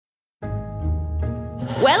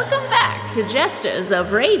Welcome back to Jesters of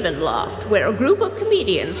Ravenloft, where a group of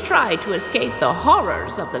comedians try to escape the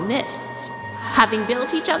horrors of the mists. Having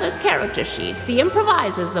built each other's character sheets, the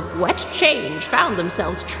improvisers of Wet Change found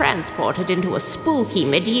themselves transported into a spooky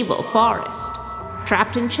medieval forest.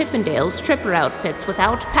 Trapped in Chippendale's stripper outfits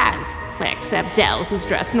without pants, except Dell, who's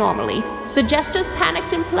dressed normally, the Jesters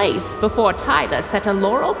panicked in place before Tyler set a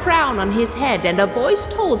laurel crown on his head and a voice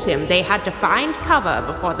told him they had to find cover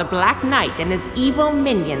before the Black Knight and his evil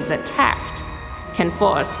minions attacked. Can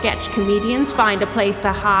four sketch comedians find a place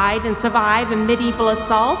to hide and survive a medieval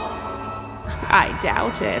assault? I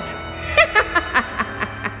doubt it.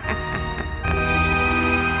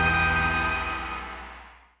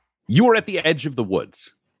 You are at the edge of the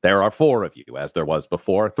woods. There are 4 of you, as there was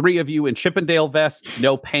before. 3 of you in Chippendale vests,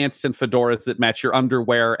 no pants and fedoras that match your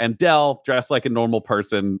underwear, and Dell, dressed like a normal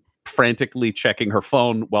person, frantically checking her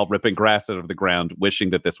phone while ripping grass out of the ground, wishing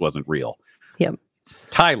that this wasn't real. Yep.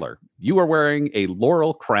 Tyler, you are wearing a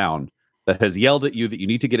laurel crown that has yelled at you that you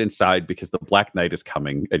need to get inside because the Black Knight is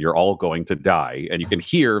coming and you're all going to die, and you can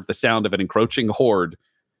hear the sound of an encroaching horde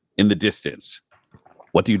in the distance.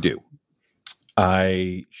 What do you do?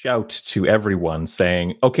 I shout to everyone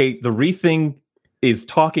saying, okay, the wreath thing is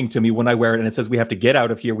talking to me when I wear it, and it says we have to get out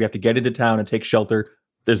of here. We have to get into town and take shelter.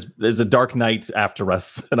 There's a dark night after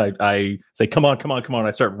us. And I say, come on.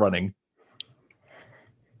 I start running.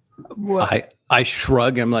 I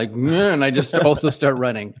shrug. I'm like, and I just also start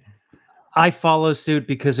running. I follow suit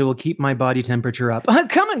because it will keep my body temperature up.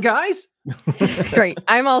 Come on, guys. Great.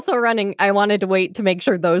 I'm also running. I wanted to wait to make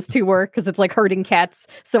sure those two work because it's like herding cats.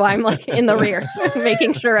 So I'm like in the rear,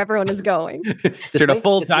 making sure everyone is going. Sort of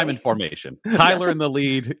full diamond formation. Tyler in the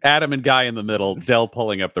lead, Adam and Guy in the middle, Dell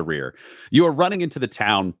pulling up the rear. You are running into the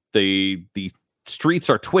town. The streets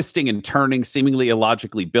are twisting and turning, seemingly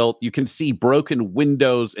illogically built. You can see broken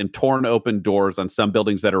windows and torn open doors on some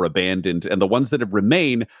buildings that are abandoned, and the ones that have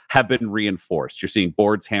remained have been reinforced. You're seeing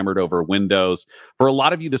boards hammered over windows. For a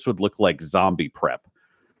lot of you, this would look like zombie prep.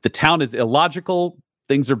 The town is illogical.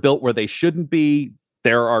 Things are built where they shouldn't be.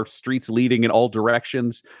 There are streets leading in all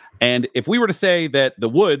directions. And if we were to say that the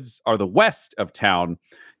woods are the west of town,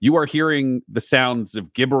 you are hearing the sounds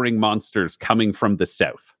of gibbering monsters coming from the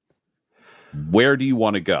south. Where do you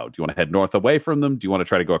want to go? Do you want to head north away from them? Do you want to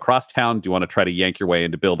try to go across town? Do you want to try to yank your way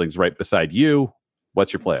into buildings right beside you?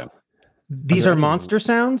 What's your plan? These are monster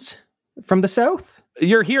sounds from the south?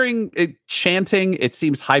 You're hearing it chanting. It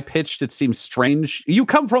seems high-pitched. It seems strange. You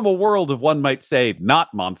come from a world of, one might say,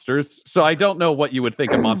 not monsters. So I don't know what you would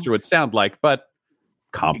think a monster would sound like, but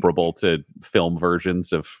comparable to film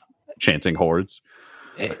versions of chanting hordes.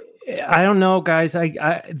 I don't know, guys.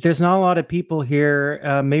 There's not a lot of people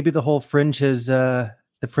here. Maybe the whole Fringe has the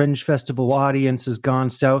Fringe Festival audience has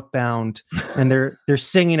gone southbound, and they're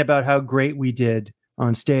singing about how great we did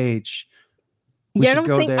on stage. I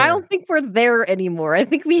don't think we're there anymore. I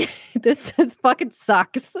think this fucking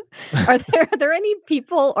sucks. Are there any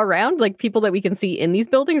people around, like people that we can see in these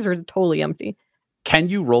buildings, or is it totally empty? Can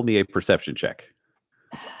you roll me a perception check?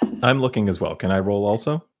 I'm looking as well. Can I roll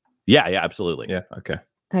also? Yeah, absolutely. Yeah, okay.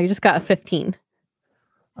 You just got a 15.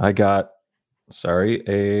 I got,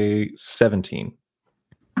 a 17.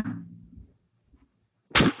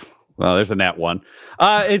 Well, there's a nat 1.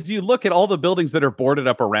 As you look at all the buildings that are boarded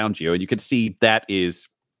up around you, and you can see that is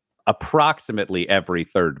approximately every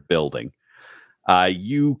third building,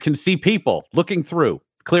 you can see people looking through,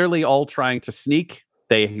 clearly all trying to sneak.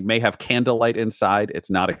 They may have candlelight inside. It's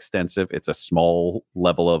not extensive. It's a small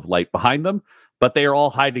level of light behind them. But they are all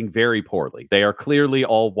hiding very poorly. They are clearly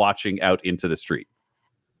all watching out into the street.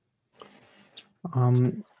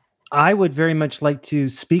 I would very much like to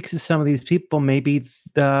speak to some of these people. Maybe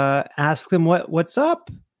ask them what's up.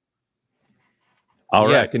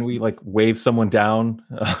 All right. Can we wave someone down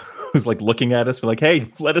who's looking at us? We're like,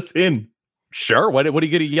 hey, let us in. Sure. What are you going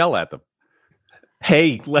to yell at them?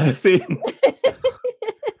 Hey, let us in.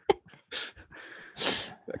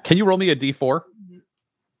 Can you roll me a D4?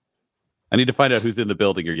 I need to find out who's in the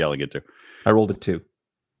building you're yelling into. I rolled a 2.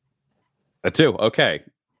 A 2, okay.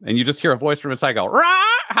 And you just hear a voice from inside go, "Rah!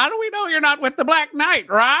 How do we know you're not with the Black Knight,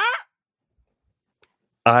 rah?"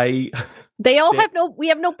 We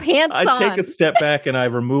have no pants on. I take a step back and I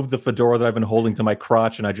remove the fedora that I've been holding to my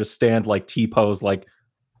crotch, and I just stand T-pose what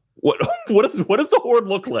does the horde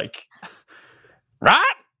look like?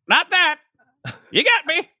 Right? Not that. You got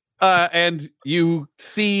me. And you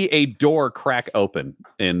see a door crack open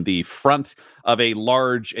in the front of a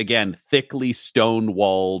large, again, thickly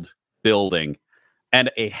stone-walled building.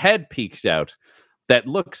 And a head peeks out that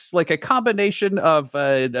looks like a combination of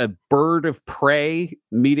a bird of prey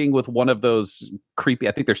meeting with one of those creepy,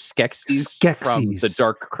 I think they're Skeksis from the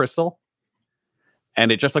Dark Crystal. And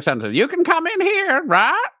it just looks out and says, "You can come in here,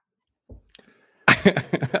 right?"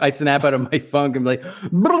 I snap out of my funk and be like,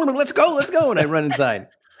 let's go. And I run inside.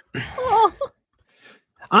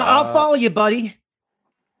 I'll follow you, buddy.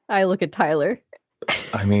 I look at Tyler.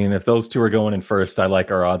 I mean, if those two are going in first, I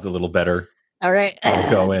like our odds a little better. All right.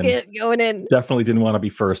 I'll go in. Get going in. Definitely didn't want to be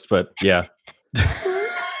first, but yeah.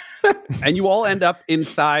 And you all end up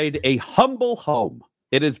inside a humble home.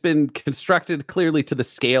 It has been constructed clearly to the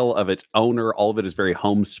scale of its owner. All of it is very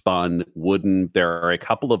homespun, wooden. There are a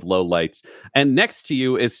couple of low lights. And next to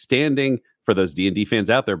you is standing, for those D&D fans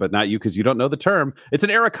out there, but not you because you don't know the term, it's an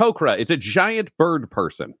Aarakocra. It's a giant bird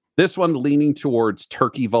person. This one leaning towards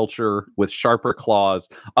turkey vulture with sharper claws,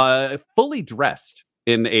 fully dressed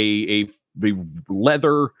in a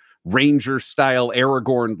leather ranger-style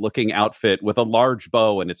Aragorn-looking outfit with a large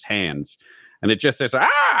bow in its hands. And it just says,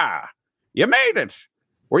 "Ah, you made it.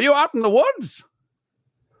 Were you out in the woods?"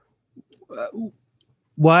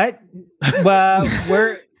 What? Well,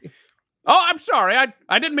 we're... Oh, I'm sorry.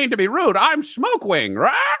 I didn't mean to be rude. I'm Smokewing,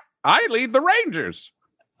 right? I lead the Rangers.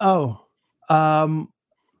 Oh, I'm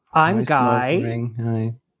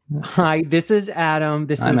Guy. Hi, this is Adam.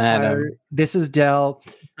 This is Tyler. Adam. This is Del.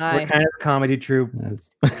 Hi. We're kind of a comedy troupe.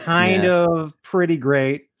 Kind of pretty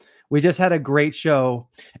great. We just had a great show.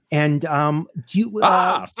 And do you...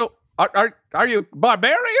 So are you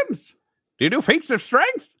barbarians? Do you do feats of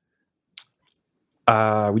strength?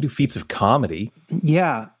 We do feats of comedy.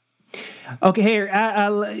 Yeah. Okay, here,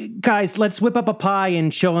 guys, let's whip up a pie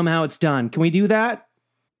and show them how it's done. Can we do that?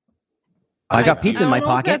 I got pizza in my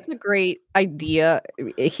pocket. That's a great idea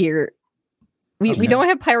here. We don't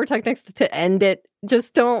have pyrotechnics to end it.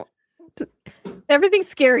 Just don't. Everything's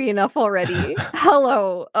scary enough already.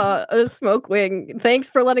 Hello, Smokewing. Thanks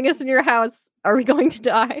for letting us in your house. Are we going to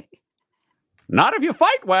die? Not if you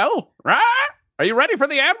fight well, right? Are you ready for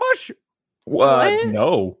the ambush?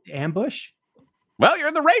 No. Ambush? Well, you're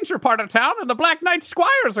in the ranger part of town, and the Black Knight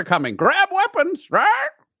Squires are coming. Grab weapons, right?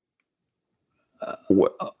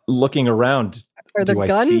 Looking around, Are there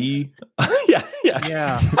guns? I see?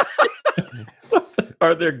 yeah.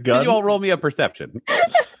 Are there guns? Can you all roll me a perception?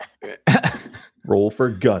 Roll for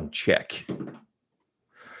gun check.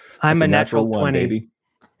 I'm That's a natural 20. Baby.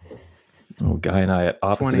 Oh, Guy and I at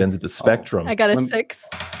opposite 20. ends of the spectrum. I got a 6.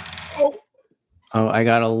 Oh, I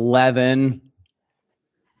got 11.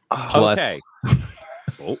 Plus Okay.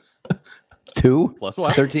 2 Plus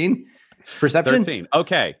what? 13. Perception. 13.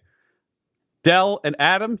 Okay. Del and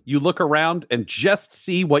Adam, you look around and just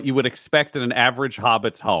see what you would expect in an average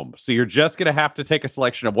hobbit's home. So you're just going to have to take a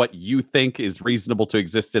selection of what you think is reasonable to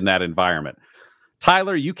exist in that environment.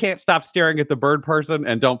 Tyler, you can't stop staring at the bird person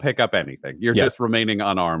and don't pick up anything. You're just remaining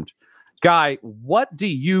unarmed. Guy, what do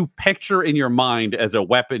you picture in your mind as a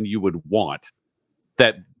weapon you would want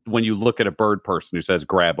that when you look at a bird person who says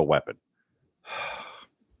grab a weapon?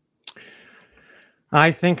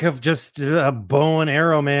 I think of just a bow and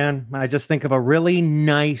arrow, man. I just think of a really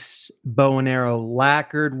nice bow and arrow,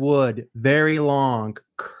 lacquered wood, very long,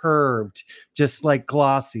 curved, just like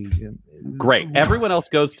glossy. Great. Everyone else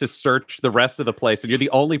goes to search the rest of the place, and you're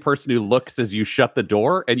the only person who looks as you shut the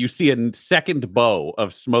door, and you see a second bow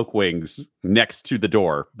of smoke wings next to the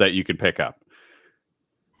door that you can pick up.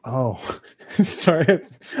 Oh, sorry.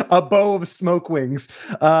 A bow of smoke wings.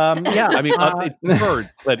 Yeah. I mean, it's the bird,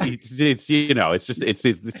 but it's you know, it's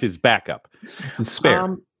his backup. It's his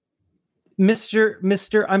spare.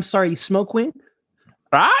 Mr. I'm sorry, smoke wing?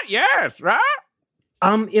 Right? Yes, right?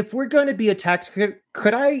 If we're going to be attacked,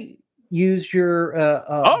 could I use your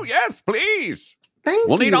Oh, yes, please.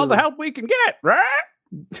 We'll need all the help we can get, right?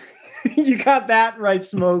 You got that right,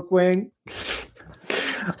 smoke wing.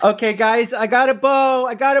 Okay, guys, I got a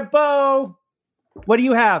bow. What do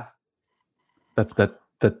you have? That's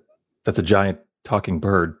a giant talking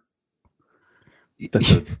bird.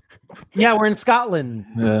 Yeah, we're in Scotland.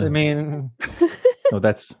 I mean, no,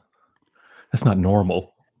 that's not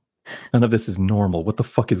normal. None of this is normal. What the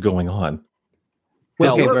fuck is going on?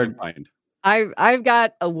 Okay, bird. I've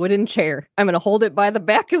got a wooden chair. I'm gonna hold it by the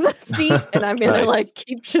back of the seat, and I'm gonna Nice.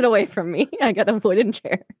 keep shit away from me. I got a wooden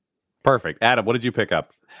chair. Perfect. Adam, what did you pick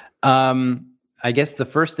up? I guess the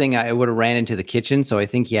first thing I would have ran into the kitchen, so I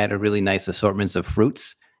think he had a really nice assortments of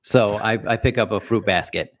fruits. So I pick up a fruit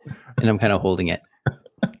basket, and I'm kind of holding it.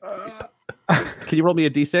 Can you roll me a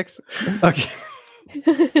d6? Okay.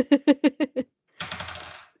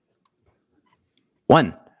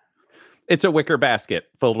 1. It's a wicker basket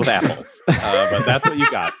filled with apples, but that's what you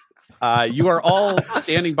got. You are all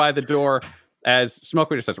standing by the door. as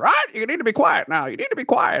Smoker just says, right, you need to be quiet now. You need to be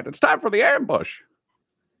quiet. It's time for the ambush.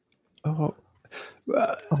 Oh,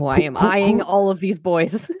 I am eyeing all of these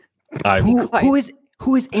boys. Who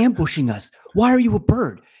is ambushing us? Why are you a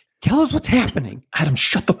bird? Tell us what's happening. Adam,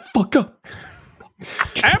 shut the fuck up.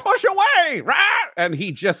 Ambush away, right? And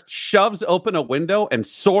he just shoves open a window and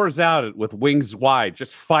soars out with wings wide,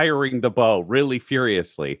 just firing the bow really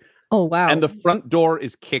furiously. Oh, wow. And the front door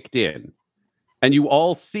is kicked in. And you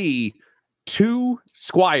all see 2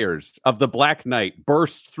 squires of the Black Knight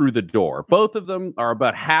burst through the door. Both of them are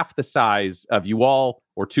about half the size of you all,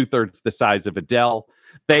 or 2/3 the size of Adele.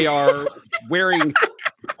 They are wearing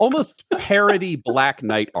almost parody Black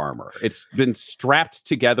Knight armor. It's been strapped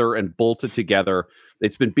together and bolted together.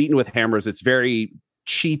 It's been beaten with hammers. It's very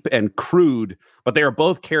cheap and crude, but they are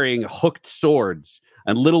both carrying hooked swords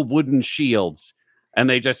and little wooden shields. And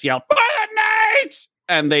they just yell, "Fire Knight!"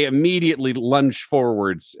 And they immediately lunge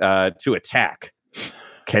forwards to attack.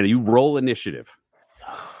 Can you roll initiative?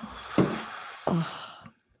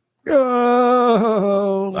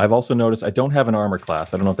 Oh. I've also noticed I don't have an armor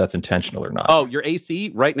class. I don't know if that's intentional or not. Oh, your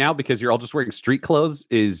AC right now, because you're all just wearing street clothes,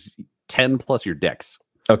 is 10 plus your dex.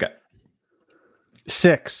 Okay.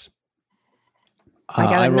 6. I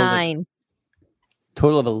got a rolled 9.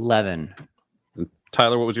 Total of 11.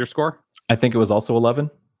 Tyler, what was your score? I think it was also 11.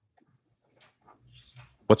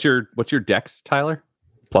 What's your dex, Tyler?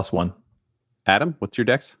 +1. Adam, what's your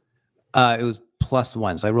dex? It was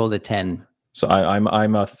 +1, so I rolled a 10. So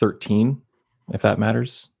I'm a 13, if that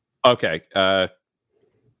matters. Okay.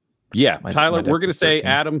 Yeah, Tyler, my we're dex going to is say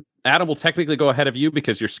 13. Adam will technically go ahead of you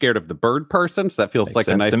because you're scared of the bird person. So that feels Makes like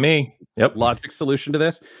a sense nice to me. Yep. logic solution to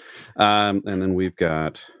this. And then we've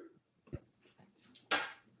got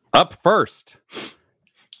up first.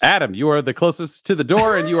 Adam, you are the closest to the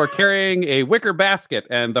door and you are carrying a wicker basket.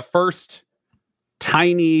 And the first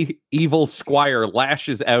tiny evil squire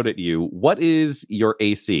lashes out at you. What is your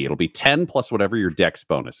AC? It'll be 10 plus whatever your dex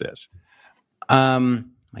bonus is.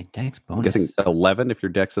 My dex bonus. I'm guessing 11 if your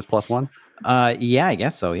dex is +1. Yeah, I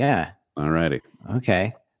guess so. Yeah. All righty.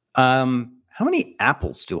 Okay. How many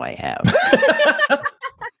apples do I have?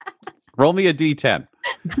 Roll me a D10.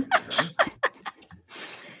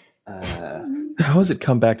 How has it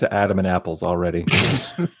come back to Adam and apples already?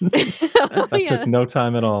 That took no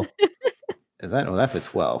time at all. Is that? Oh, that's a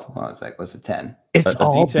 12. Oh, it's like, what's a 10? It's A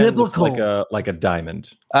all D10 biblical. looks like a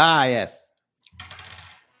diamond. Ah, yes.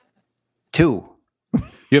 2.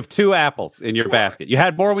 You have 2 apples in your basket. You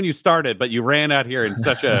had more when you started, but you ran out here in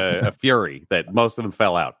such a fury that most of them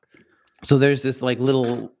fell out. So there's this like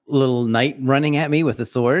little knight running at me with a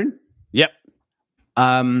sword. Yep.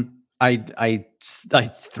 I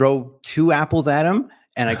throw 2 apples at him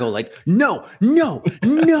and I go like, no. And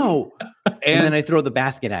then I throw the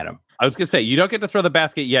basket at him. I was going to say, you don't get to throw the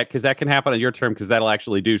basket yet because that can happen on your turn because that'll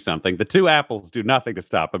actually do something. The 2 apples do nothing to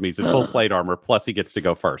stop him. He's in full plate armor, plus he gets to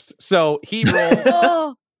go first. So he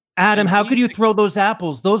rolls. Adam, how could you throw those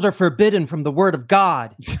apples? Those are forbidden from the word of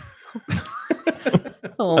God.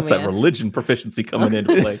 Oh, That's man. that religion proficiency coming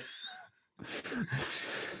into play.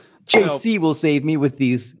 JC will save me with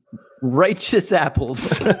these righteous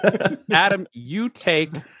apples. Adam, you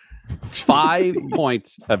take 5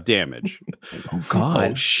 points of damage Oh,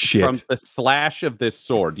 God. Oh, shit. from the slash of this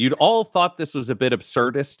sword. You'd all thought this was a bit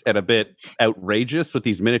absurdist and a bit outrageous with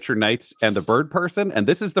these miniature knights and the bird person. And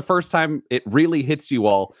this is the first time it really hits you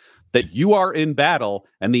all that you are in battle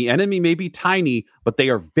and the enemy may be tiny, but they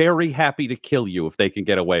are very happy to kill you if they can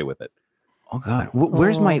get away with it. Oh, God.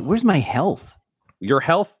 Where's my health? Your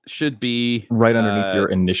health should be Right underneath your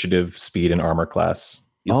initiative, speed, and armor class.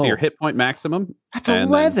 You'll see Oh. your hit point maximum. That's and then-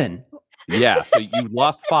 11. Yeah, so you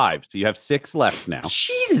lost 5, so you have 6 left now.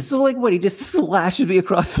 Jesus. So like what? He just slashes me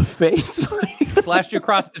across the face. Slashed you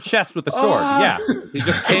across the chest with the sword. Ah. Yeah, he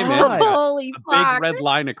just came in. God. got Holy a fuck. big red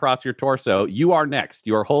line across your torso. You are next.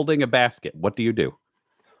 You are holding a basket. What do you do?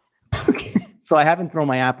 Okay. So I haven't thrown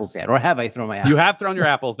my apples yet, or have I thrown my apples? You have thrown your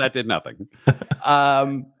apples. That did nothing.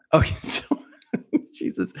 Okay. So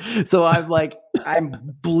Jesus. So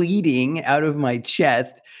I'm bleeding out of my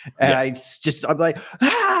chest, and I'm like,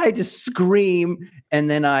 I just scream, and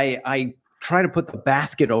then I try to put the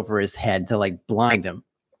basket over his head to like blind him.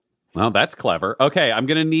 Well, that's clever. Okay, I'm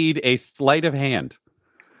gonna need a sleight of hand.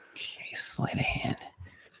 Okay, sleight of hand.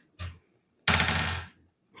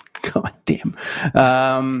 God damn.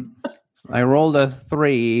 I rolled a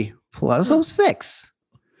 3 plus 6.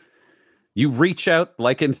 You reach out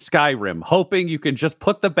like in Skyrim, hoping you can just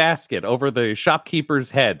put the basket over the shopkeeper's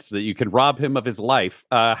head so that you can rob him of his life.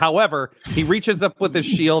 However, he reaches up with his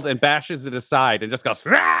shield and bashes it aside and just goes,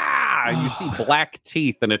 "Rah!" And you see black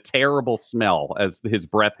teeth and a terrible smell as his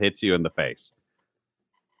breath hits you in the face.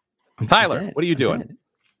 Tyler, what are you doing?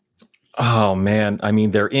 Oh man, I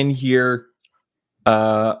mean they're in here.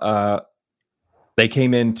 They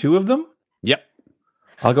came in, 2 of them? Yep.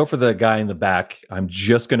 I'll go for the guy in the back. I'm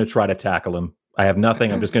just going to try to tackle him. I have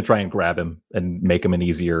nothing. I'm just going to try and grab him and make him an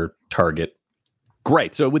easier target.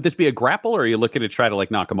 Great. So would this be a grapple, or are you looking to try to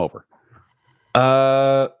like knock him over?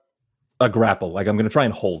 A grapple. Like I'm going to try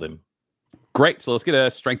and hold him. Great. So let's get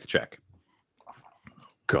a strength check.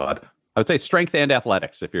 God. I would say strength and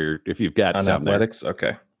athletics if you've got On some athletics. there.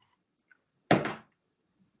 Okay.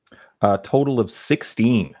 Total of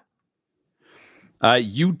 16.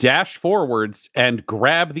 You dash forwards and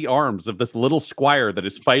grab the arms of this little squire that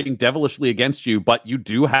is fighting devilishly against you, but you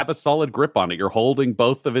do have a solid grip on it. You're holding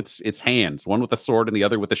both of its hands, one with a sword and the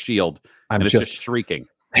other with a shield, and it's just shrieking.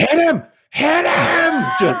 Hit him! Hit him!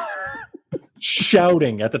 Just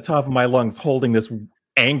shouting at the top of my lungs, holding this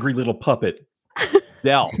angry little puppet.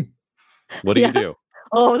 Del, what do you do?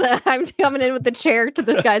 Oh, I'm coming in with the chair to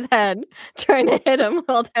this guy's head, trying to hit him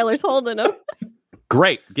while Tyler's holding him.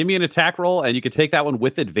 Great. Give me an attack roll, and you can take that one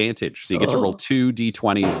with advantage. So you get to roll 2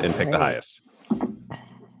 d20s and pick the highest.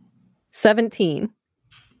 17.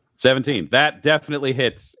 17. That definitely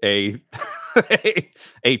hits a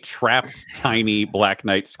trapped tiny Black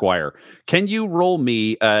Knight squire. Can you roll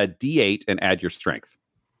me a d8 and add your strength?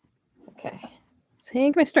 Okay. I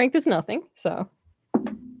think my strength is nothing, so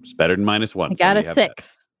It's better than -1. I got a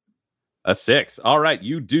 6. A 6. All right,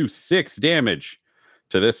 you do 6 damage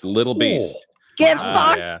to this little beast. Get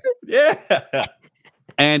fucked. Yeah.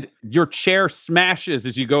 And your chair smashes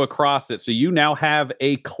as you go across it. So you now have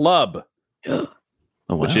a club,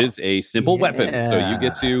 which is a simple weapon. So you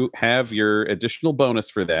get to have your additional bonus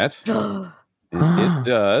for that. And it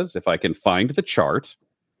does, if I can find the chart.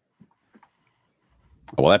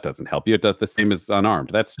 Well, that doesn't help you. It does the same as unarmed.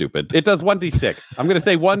 That's stupid. It does 1d6. I'm going to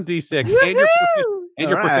say 1d6, and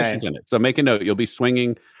you're proficient in it. So make a note. You'll be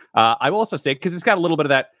swinging. I will also say, because it's got a little bit of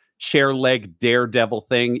that chair leg daredevil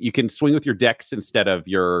thing, you can swing with your dex instead of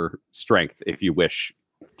your strength if you wish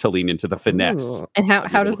to lean into the finesse. Ooh. And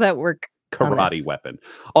how does that work? Karate weapon.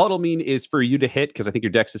 All it'll mean is for you to hit, because I think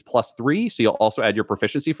your dex is +3, so you'll also add your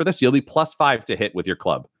proficiency for this. You'll be +5 to hit with your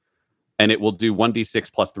club, and it will do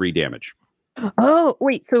 1d6 +3 damage. Oh,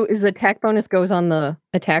 wait. So is the attack bonus goes on the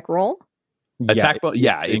attack roll? Attack bonus?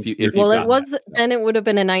 Yeah. If well, it was, then it would have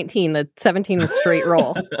been a 19. The 17 was straight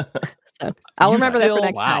roll. So I'll remember that for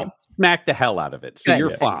next time. Smack the hell out of it. So you're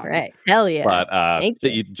fine. Right. Hell yeah.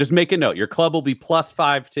 But you just make a note. Your club will be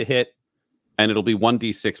 +5 to hit, and it'll be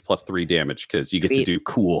 1d6 +3 damage because you get to do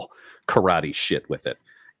cool karate shit with it.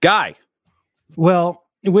 Guy. Well,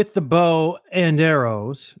 with the bow and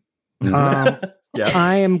arrows,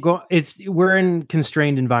 I am going. We're in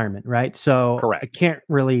constrained environment, right? So correct. I can't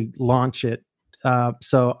really launch it.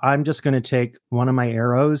 So I'm just going to take one of my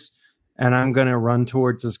arrows and I'm going to run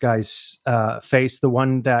towards this guy's face, the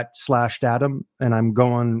one that slashed at him, and I'm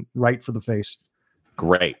going right for the face.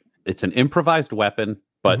 Great. It's an improvised weapon,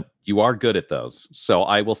 but you are good at those. So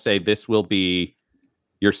I will say this will be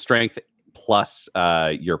your strength plus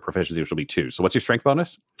your proficiency, which will be 2. So what's your strength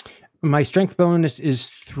bonus? My strength bonus is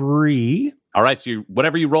 3. All right. So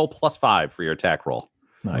whatever you roll +5 for your attack roll.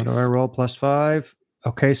 Nice. What do I roll +5?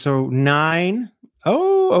 Okay. So 9.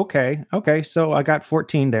 Oh, okay. Okay. So I got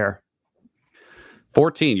 14 there.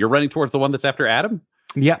 14. You're running towards the one that's after Adam?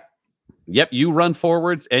 Yep. Yep. You run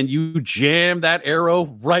forwards and you jam that arrow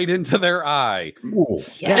right into their eye.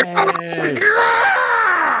 Yay.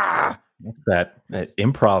 What's that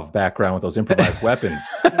improv background with those improvised weapons?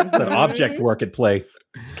 That object work at play.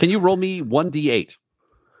 Can you roll me 1d8?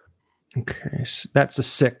 Okay, so that's a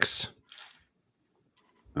 6.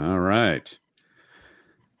 All right.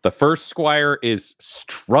 The first squire is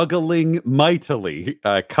struggling mightily,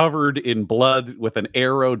 covered in blood with an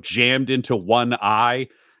arrow jammed into one eye,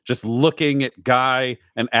 just looking at Guy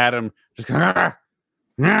and Adam. Just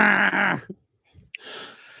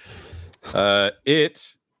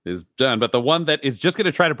it is done. But the one that is just going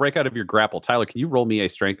to try to break out of your grapple, Tyler, can you roll me a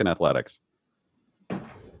strength and athletics?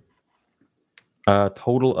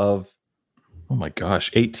 Total of, oh my gosh,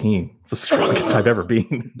 18. It's the strongest I've ever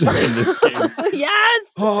been in this game. Yes!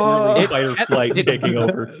 Fight or flight taking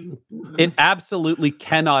over. It absolutely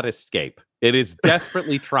cannot escape. It is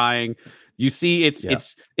desperately trying. You see,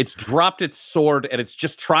 it's dropped its sword and it's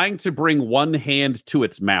just trying to bring one hand to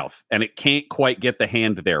its mouth, and it can't quite get the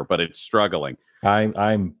hand there, but it's struggling.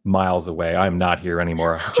 I'm miles away. I'm not here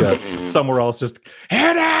anymore. Just somewhere else. Just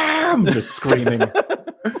hit him! Just screaming.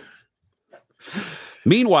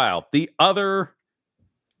 Meanwhile, the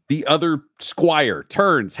The other squire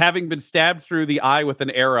turns, having been stabbed through the eye with an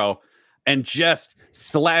arrow, and just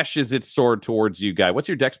slashes its sword towards you, Guy. What's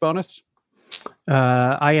your dex bonus?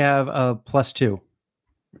 I have a +2.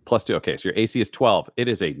 +2. Okay, so your AC is 12. It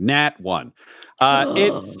is a nat 1.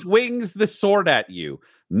 It swings the sword at you,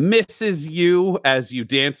 misses you as you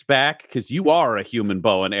dance back, because you are a human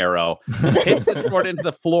bow and arrow, hits the sword into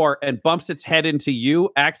the floor and bumps its head into you,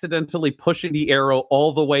 accidentally pushing the arrow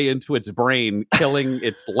all the way into its brain, killing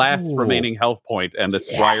its last remaining health point, and the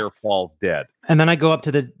squire falls dead. And then I go up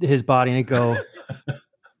to his body and I go,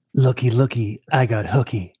 looky, I got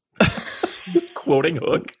hooky. Just quoting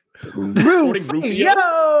Hook. Rufio!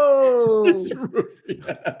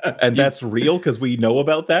 And that's real because we know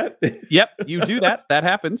about that? Yep, you do that. That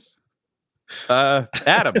happens.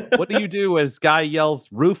 Adam, what do you do as Guy yells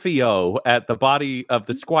Rufio at the body of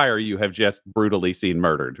the squire you have just brutally seen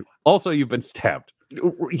murdered? Also, you've been stabbed.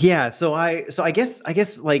 Yeah, so I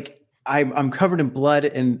guess like I'm covered in blood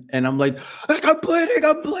and I'm like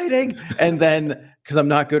I'm bleeding, and then because I'm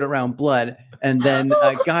not good around blood, and then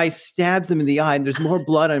a guy stabs him in the eye and there's more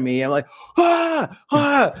blood on me. I'm like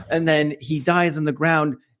and then he dies on the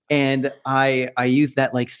ground, and I use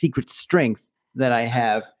that like secret strength that I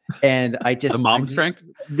have, and I just the mom strength.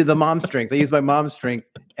 I use my mom's strength,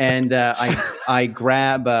 and I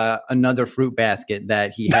grab another fruit basket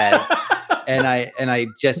that he has. And I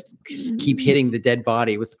just keep hitting the dead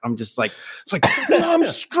body with. I'm just like, it's like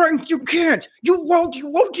mom's strength. You can't. You won't.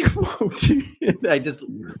 I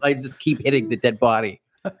just keep hitting the dead body.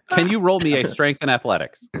 Can you roll me a strength and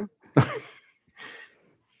athletics?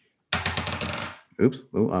 Oops.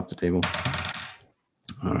 Oh, off the table.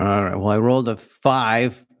 All right. Well, I rolled a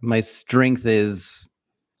 5. My strength is.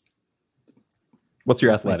 What's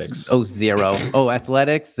your athletics? 0. Oh,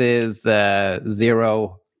 athletics is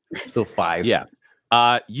 0. So 5. Yeah.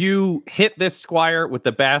 You hit this squire with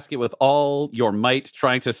the basket with all your might,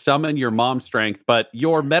 trying to summon your mom's strength, but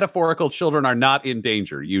your metaphorical children are not in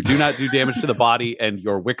danger. You do not do damage to the body, and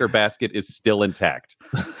your wicker basket is still intact.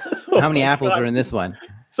 How many apples are in this one?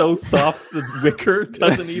 So soft, the wicker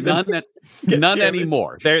doesn't even none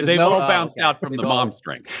anymore. They've all bounced out from the mom's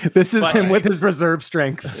strength. This is him with his reserve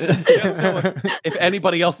strength. Just so if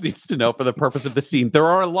anybody else needs to know for the purpose of the scene, there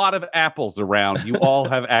are a lot of apples around. You all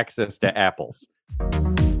have access to apples.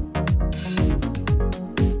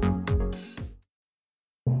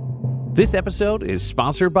 This episode is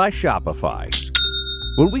sponsored by Shopify.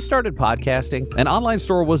 When we started podcasting, an online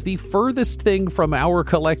store was the furthest thing from our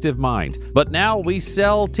collective mind. But now we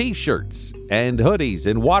sell t-shirts and hoodies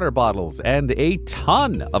and water bottles and a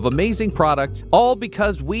ton of amazing products, all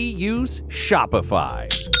because we use Shopify.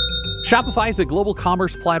 Shopify is a global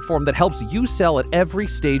commerce platform that helps you sell at every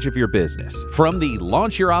stage of your business. From the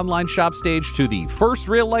launch your online shop stage to the first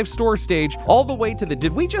real-life store stage, all the way to the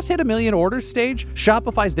did we just hit 1 million orders stage?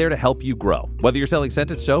 Shopify's there to help you grow. Whether you're selling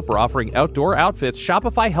scented soap or offering outdoor outfits,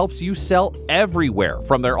 Shopify helps you sell everywhere.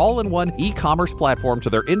 From their all-in-one e-commerce platform to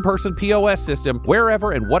their in-person POS system,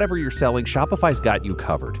 wherever and whatever you're selling, Shopify's got you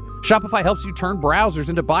covered. Shopify helps you turn browsers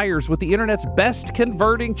into buyers with the internet's best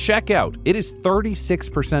converting checkout. It is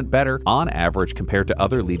 36% better on average compared to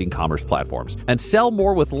other leading commerce platforms. And sell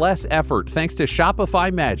more with less effort thanks to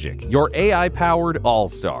Shopify Magic, your AI-powered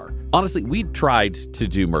all-star. Honestly, we tried to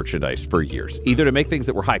do merchandise for years, either to make things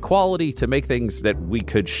that were high quality, to make things that we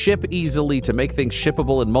could ship easily, to make things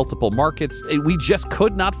shippable in multiple markets. We just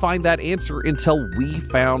could not find that answer until we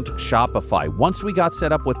found Shopify. Once we got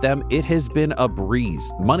set up with them, it has been a breeze.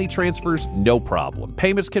 Money transfers, no problem.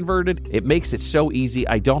 Payments converted, it makes it so easy.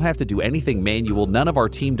 I don't have to do anything manual. None of our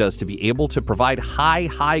team does to be able to provide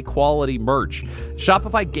high quality merch.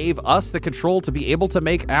 Shopify gave us the control to be able to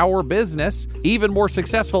make our business even more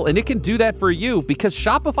successful, and it can do that for you because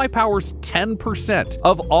Shopify powers 10%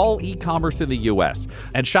 of all e-commerce in the US.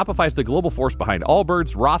 And Shopify is the global force behind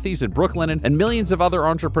Allbirds, Rothy's, and Brooklinen, and millions of other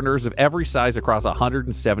entrepreneurs of every size across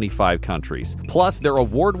 175 countries. Plus, their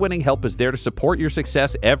award-winning help is there to support your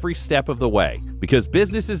success every step of the way. Because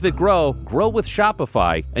businesses that grow with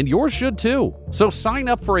Shopify, and yours should too. So sign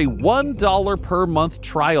up for a $1 per month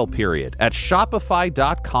trial period at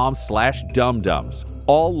shopify.com/dumdums.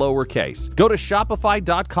 All lowercase. Go to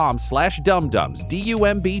shopify.com/dumdums,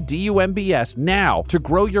 DUMBDUMBS now to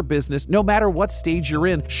grow your business no matter what stage you're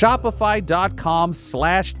in.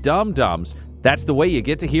 Shopify.com/dumdums. That's the way you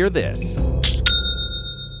get to hear this.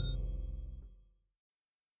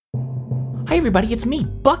 Hi everybody, it's me,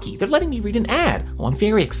 Bucky. They're letting me read an ad. Oh, I'm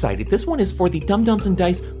very excited. This one is for the Dum Dums and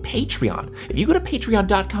Dice Patreon. If you go to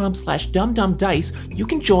patreon.com/dumdumdice, you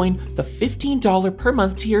can join the $15 per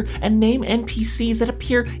month tier and name NPCs that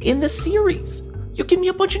appear in the series. You give me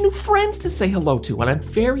a bunch of new friends to say hello to, and I'm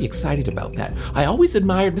very excited about that. I always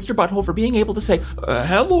admired Mr. Butthole for being able to say,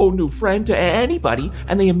 hello, new friend, to anybody,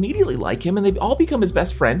 and they immediately like him, and they all become his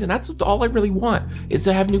best friend, and that's all I really want, is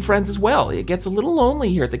to have new friends as well. It gets a little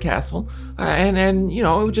lonely here at the castle, and it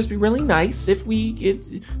would just be really nice if we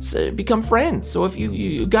become friends. So if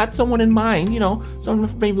you got someone in mind, someone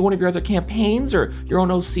from maybe one of your other campaigns or your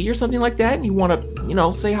own OC or something like that, and you want to,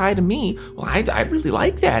 say hi to me, well, I really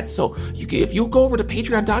like that. So if you go over to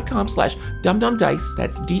patreon.com/dumdumdice,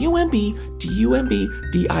 that's DUMBDICE,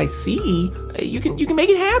 you can make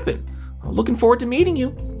it happen. I'm looking forward to meeting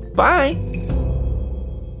you. Bye.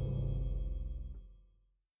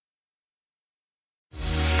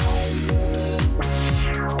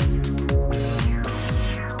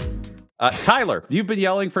 Tyler, you've been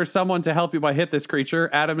yelling for someone to help you by hit this creature.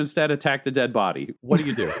 Adam instead attacked the dead body. What do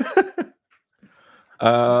you do?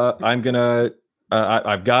 I'm gonna.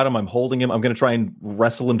 I've got him. I'm holding him. I'm gonna try and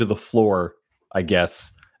wrestle him to the floor, I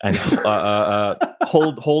guess, and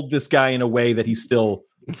hold this guy in a way that he's still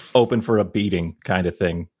open for a beating, kind of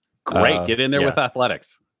thing. Great, get in there with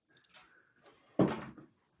athletics.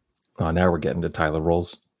 Oh, now we're getting to Tyler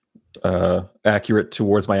rolls. Accurate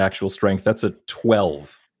towards my actual strength. That's a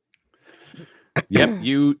 12. Yep,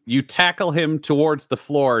 you tackle him towards the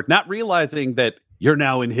floor, not realizing that you're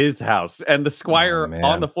now in his house, and the squire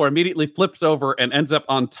on the floor immediately flips over and ends up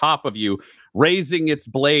on top of you, raising its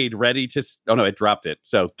blade, ready to... Oh, no, it dropped it.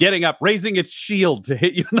 So getting up, raising its shield to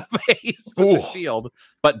hit you in the face with the shield.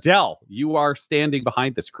 But Del, you are standing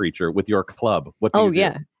behind this creature with your club. What do you do?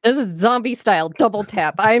 Yeah. This is zombie style double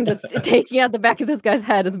tap. I am just taking out the back of this guy's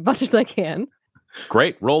head as much as I can.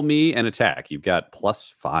 Great. Roll me an attack. You've got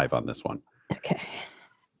 +5 on this one. Okay.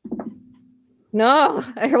 No,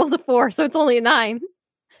 I rolled a 4, so it's only a 9.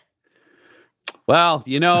 Well,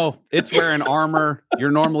 it's wearing armor.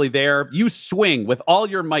 You're normally there. You swing with all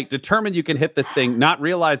your might, determined you can hit this thing, not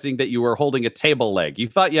realizing that you were holding a table leg. You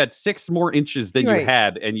thought you had 6 more inches than you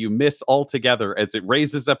had, and you miss altogether as it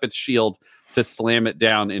raises up its shield to slam it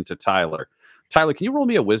down into Tyler. Tyler, can you roll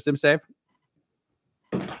me a wisdom save?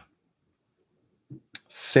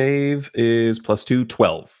 Save is +2,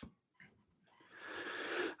 12.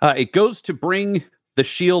 It goes to bring the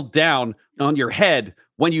shield down on your head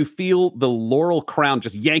when you feel the laurel crown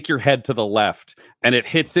just yank your head to the left, and it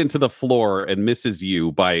hits into the floor and misses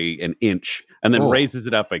you by an inch, and then raises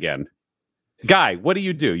it up again. Guy, what do?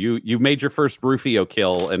 You made your first Rufio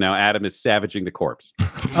kill, and now Adam is savaging the corpse.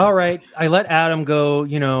 All right, I let Adam go,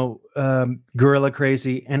 gorilla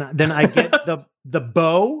crazy, and then I get the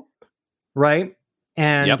bow, right?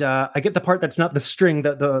 And I get the part that's not the string,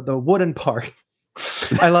 the wooden part.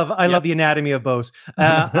 I love the anatomy of bows.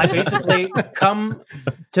 I basically come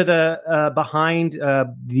to the behind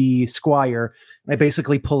the squire. I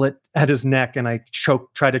basically pull it at his neck, and I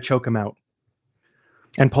try to choke him out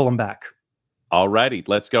and pull him back. Alrighty,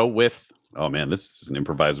 let's go with... Oh man, this is an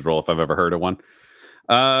improvised roll if I've ever heard of one.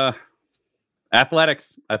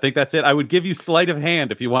 Athletics. I think that's it. I would give you sleight of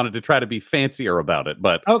hand if you wanted to try to be fancier about it,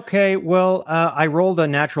 but... Okay, well, I rolled a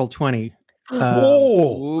natural 20.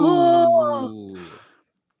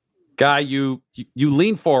 Guy, you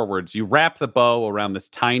lean forwards, you wrap the bow around this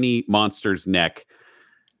tiny monster's neck,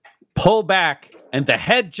 pull back, and the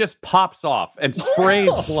head just pops off and sprays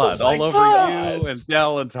blood all over you and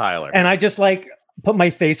Del and Tyler. And I just put my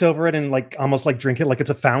face over it and almost drink it like it's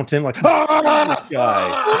a fountain. This guy. Oh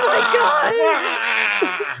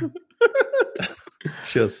my god!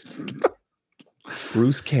 Just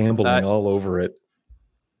Bruce Campbelling all over it.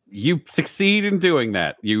 You succeed in doing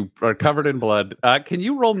that. You are covered in blood. Can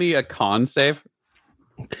you roll me a con save?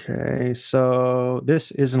 Okay, so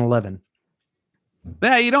this is an 11.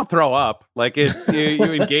 Yeah, you don't throw up. It's you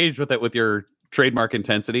engage with it with your trademark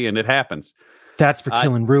intensity, and it happens. That's for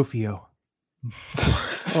killing Rufio.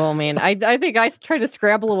 Oh man, I think I tried to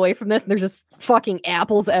scramble away from this, and there's just fucking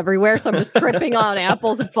apples everywhere. So I'm just tripping on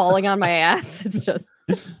apples and falling on my ass. It's just.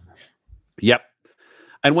 Yep.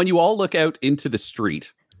 And when you all look out into the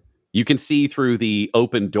street, you can see through the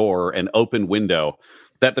open door and open window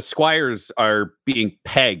that the squires are being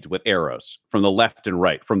pegged with arrows from the left and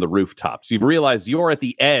right, from the rooftops. You've realized you're at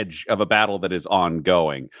the edge of a battle that is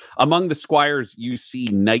ongoing. Among the squires, you see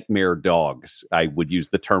nightmare dogs, I would use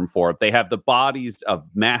the term for it. They have the bodies of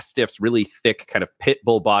mastiffs, really thick, kind of pit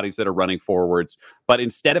bull bodies that are running forwards. But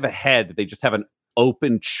instead of a head, they just have an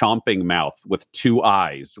open chomping mouth with 2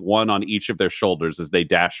 eyes, one on each of their shoulders as they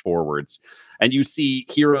dash forwards. And you see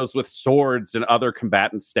heroes with swords and other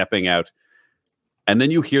combatants stepping out. And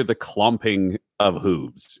then you hear the clumping of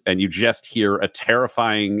hooves, and you just hear a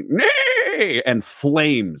terrifying neigh hey, and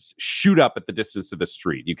flames shoot up at the distance of the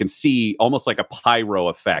street. You can see almost like a pyro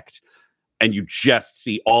effect, and you just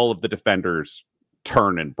see all of the defenders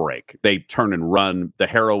turn and break. They turn and run. The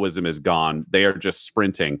heroism is gone. They are just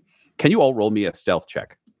sprinting. Can you all roll me a stealth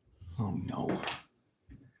check? Oh no.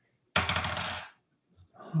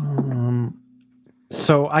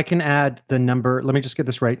 So I can add the number. Let me just get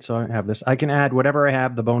this right. So I have this. I can add whatever I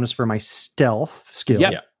have, the bonus for my stealth skill,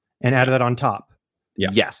 and add that on top. Yeah.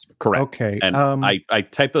 Yes, correct. Okay. And I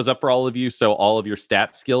typed those up for all of you, so all of your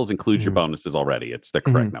stat skills include your bonuses already. It's the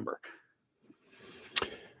correct number.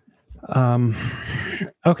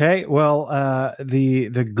 Okay. Well,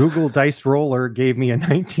 the Google Dice Roller gave me a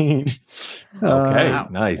 19. Okay,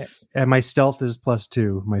 nice. And my stealth is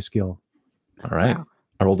 +2, my skill. All right. Wow.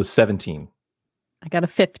 I rolled a 17. I got a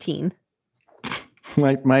 15.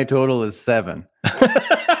 My total is 7.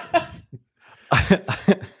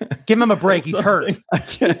 Give him a break. He's hurt.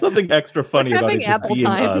 There's something extra funny about it just being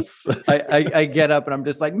us. I get up and I'm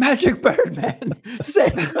just like, Magic Birdman,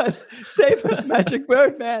 save us, Magic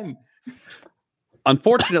Birdman.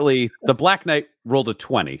 Unfortunately, the Black Knight rolled a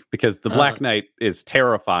 20 because the Black Knight is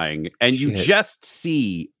terrifying, and you just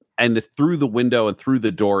see, and through the window and through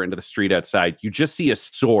the door into the street outside, you just see a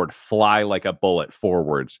sword fly like a bullet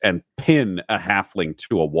forwards and pin a halfling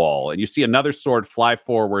to a wall. And you see another sword fly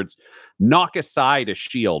forwards, knock aside a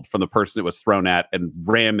shield from the person it was thrown at, and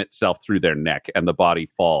ram itself through their neck, and the body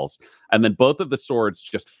falls. And then both of the swords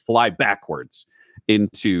just fly backwards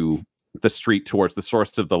into the street towards the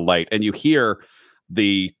source of the light. And you hear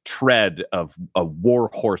the tread of a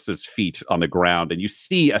war horse's feet on the ground, and you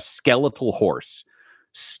see a skeletal horse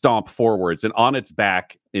stomp forwards, and on its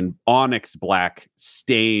back, in onyx black,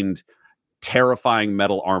 stained, terrifying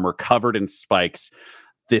metal armor covered in spikes,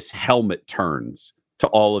 this helmet turns to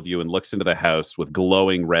all of you and looks into the house with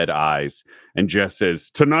glowing red eyes and just says,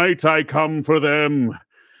 "Tonight I come for them.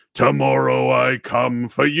 Tomorrow I come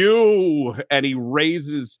for you." And he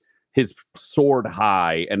raises his sword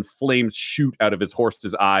high, and flames shoot out of his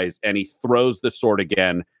horse's eyes, and he throws the sword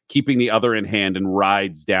again, keeping the other in hand, and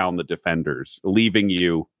rides down the defenders, leaving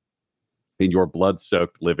you in your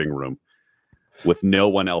blood-soaked living room with no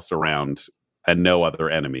one else around and no other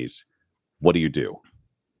enemies. What do you do?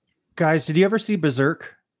 Guys, did you ever see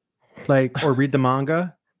Berserk? Or read the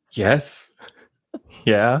manga? Yes.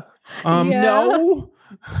 Yeah. No.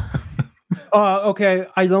 Okay.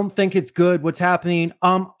 I don't think it's good. What's happening?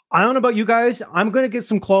 I don't know about you guys. I'm going to get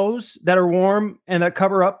some clothes that are warm and that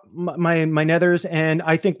cover up my nethers, and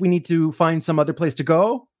I think we need to find some other place to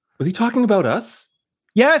go. Was he talking about us?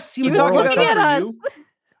 Yes, he was talking about us.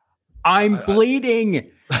 I'm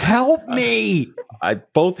bleeding. Help me.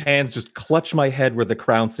 Both hands just clutch my head where the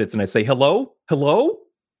crown sits, and I say, "Hello? Hello?"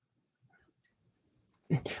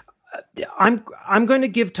 I'm going to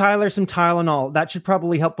give Tyler some Tylenol. That should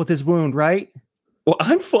probably help with his wound, right? Well,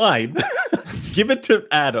 I'm fine. Give it to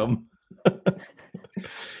Adam.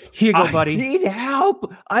 Here you go, buddy. I need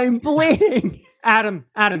help. I'm bleeding. Adam,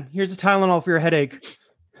 here's a Tylenol for your headache.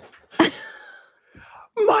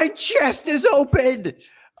 My chest is open.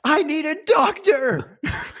 I need a doctor.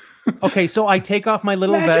 Okay, so I take off my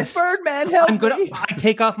little vest. Birdman, help me. I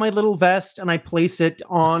take off my little vest and I place it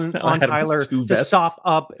on Tyler to sop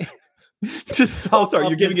up. Sorry,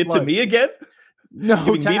 you're giving it to me again? No,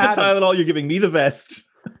 you're giving me the Tylenol. You're giving me the vest.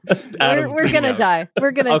 We're gonna die.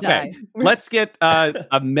 We're gonna die. Let's get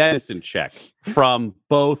a medicine check from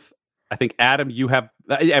both. I think Adam, you have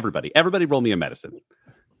everybody. Everybody, roll me a medicine.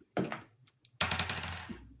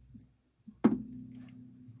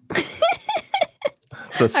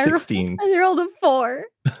 So 16. I rolled a 4.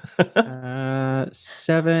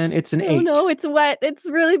 7. It's an 8. Oh no, it's wet. It's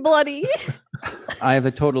really bloody. I have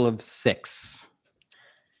a total of 6.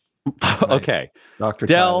 Okay. Dr.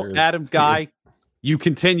 Del, Adam, Guy, you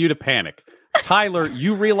continue to panic. Tyler,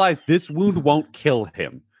 you realize this wound won't kill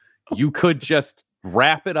him. You could just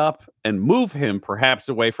wrap it up and move him perhaps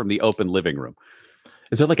away from the open living room.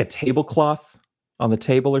 Is there like a tablecloth on the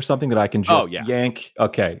table or something that I can just yank?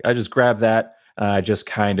 Okay, I just grab that. I just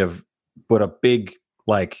kind of put a big,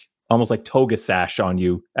 almost like toga sash on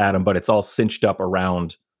you, Adam, but it's all cinched up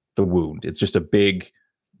around the wound. It's just a big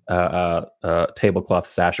tablecloth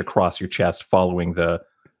sash across your chest following the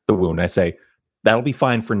wound. And I say, that'll be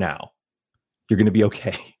fine for now. You're going to be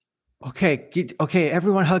okay. Okay,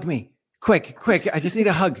 everyone hug me. Quick. I just need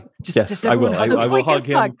a hug. Just I will. I will hug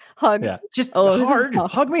him. Hugs. Yeah. Just hard.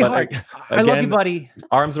 Hug me hard. I love you, buddy.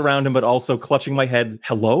 Arms around him, but also clutching my head.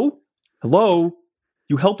 Hello?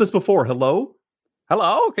 You helped us before. Hello?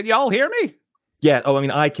 Can you all hear me? Yeah. Oh, I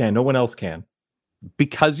mean, I can. No one else can.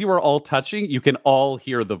 because you are all touching, you can all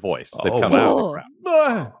hear the voice that comes out of the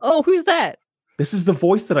crowd. Oh, who's that? This is the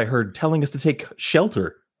voice that I heard telling us to take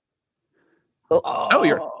shelter.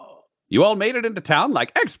 Oh, you all made it into town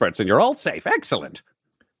like experts, and you're all safe. Excellent.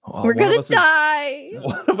 We're going to die.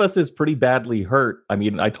 One of us is pretty badly hurt. I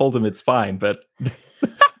mean, I told him it's fine, but...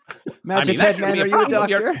 Magic Head Man, are you a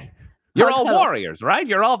doctor? You're all warriors, right?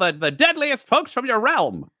 You're all the deadliest folks from your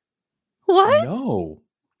realm. What? No.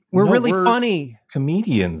 We're really funny.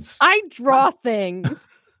 Comedians. I draw things.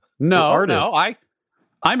 No,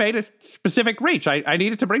 I made a specific reach. I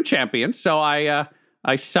needed to bring champions, so I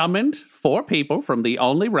summoned 4 people from the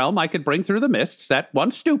only realm I could bring through the mists, that one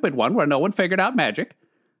stupid one where no one figured out magic.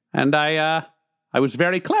 And I was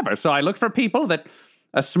very clever, so I looked for people that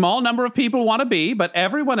a small number of people want to be, but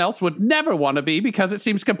everyone else would never want to be because it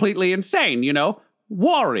seems completely insane, you know?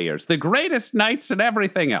 Warriors, the greatest knights and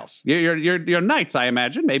everything else. You're knights, I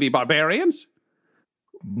imagine, maybe barbarians?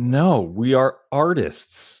 No, we are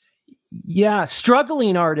artists. Yeah,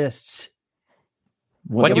 struggling artists.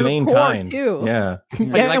 What the main poor kind? too. Yeah.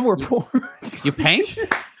 And we're poor. You paint?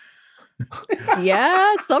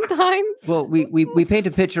 Yeah, sometimes. Well, we paint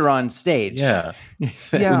a picture on stage. Yeah. Yeah.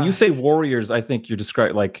 When you say warriors, I think you're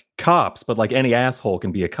describing like cops, but like any asshole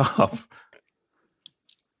can be a cop.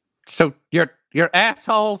 So you're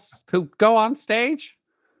assholes who go on stage?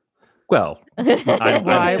 Well, I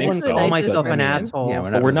think wouldn't so. call Nicest myself an man. asshole. Yeah,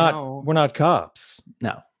 But we're No. not cops.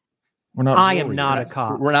 No, We're not. I am not a warriors.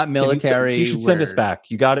 cop. we're not Can you military. so you should send us we're-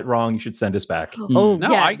 back. You got it wrong. You should send us back. Oh,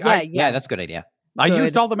 No, yeah. Yeah, that's a good idea. I Good.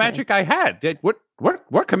 used all the magic I had.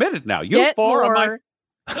 We're committed now. You Get 4 are my more.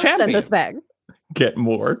 champions. Send us back. Get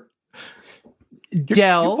more. You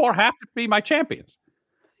Dell, 4 have to be my champions.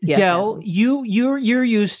 Yes, Dell, you're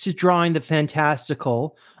used to drawing the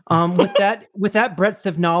fantastical. With that breadth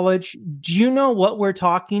of knowledge, do you know what we're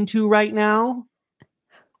talking to right now?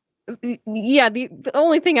 Yeah, the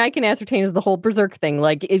only thing I can ascertain is the whole berserk thing.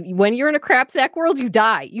 Like, when you're in a crapsack world, you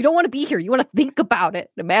die. You don't want to be here. You want to think about it,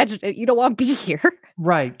 imagine it. You don't want to be here.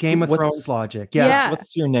 Right, Game of What's- Thrones logic. Yeah. Yeah.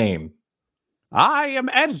 What's your name? I am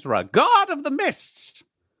Ezra, god of the mists.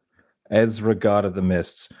 Ezra, God of the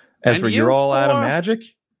Mists. And Ezra, you you're all out of 4 magic?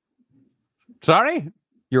 Sorry?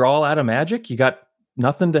 You're all out of magic? You got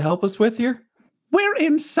nothing to help us with here? We're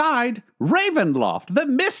inside Ravenloft. The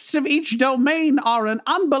mists of each domain are an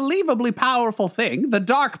unbelievably powerful thing. The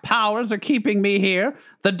dark powers are keeping me here.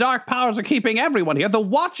 The dark powers are keeping everyone here. The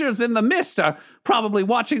watchers in the mist are probably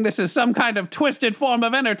watching this as some kind of twisted form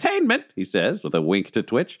of entertainment, he says, with a wink to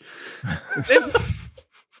Twitch.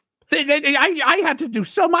 I had to do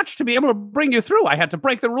so much to be able to bring you through. I had to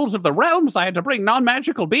break the rules of the realms. I had to bring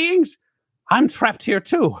non-magical beings. I'm trapped here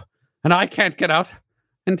too, and I can't get out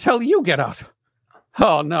until you get out.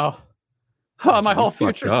 Oh, no. Oh, That's my whole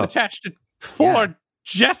really fucked future's up. attached to 4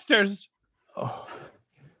 jesters.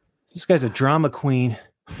 This guy's a drama queen.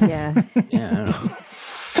 Yeah. Yeah, I don't know.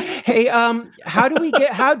 Hey, how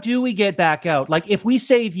do we get back out? Like, if we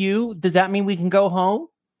save you, does that mean we can go home?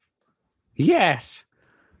 Yes.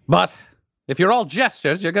 But if you're all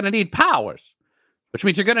jesters, you're going to need powers, which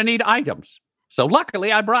means you're going to need items. So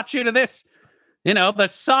luckily, I brought you to this, the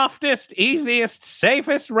softest, easiest,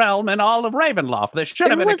 safest realm in all of Ravenloft. There should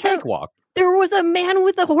have been a cakewalk. There was a man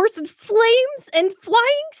with a horse and flames and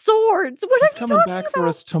flying swords. What He's are you coming talking back about? for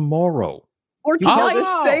us tomorrow. Or You told tonight.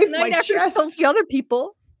 us save Tonight my after he chest. kills the other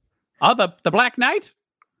people. Oh, the Black Knight?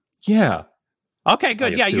 Yeah. Okay,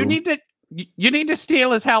 good. I Yeah, you assume. need to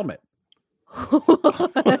steal his helmet.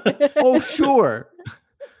 Oh, sure.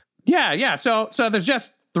 Yeah. So there's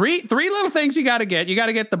just three little things you got to get. You got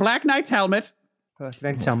to get the Black Knight's helmet.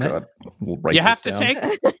 Thanks, helmet. God. We'll write You this have to down. take.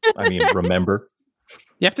 I mean, remember.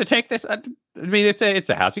 You have to take this. I mean, it's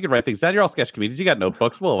a house. You can write things down. You're all sketch comedians. You got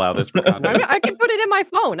notebooks. We'll allow this for content. I can put it in my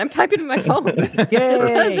phone. I'm typing in my phone. Just because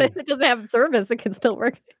Yay! it doesn't have service, it can still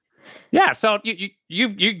work. Yeah. So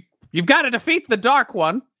you've got to defeat the Dark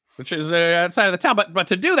One, which is outside of the town. But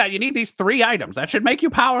to do that, you need these 3 items. That should make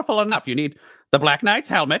you powerful enough. You need the Black Knight's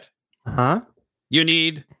helmet. Huh? You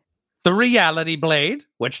need the Reality Blade,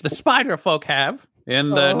 which the Spider Folk have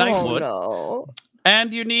in the Nightwood. No.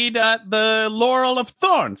 And you need the Laurel of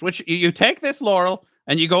Thorns, which you take this laurel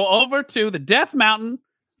and you go over to the Death Mountain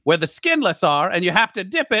where the Skinless are, and you have to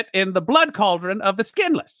dip it in the blood cauldron of the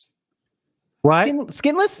Skinless. What?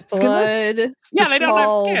 Skinless? Skinless? Blood Yeah, they don't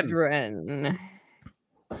have skin. cauldron.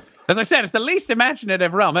 As I said, it's the least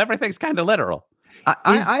imaginative realm. Everything's kind of literal.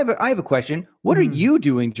 I have a question. What are you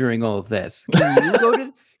doing during all of this?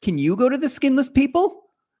 Can you go to the skinless people?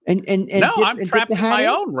 And No, dip- I'm and dip trapped the in hat my in?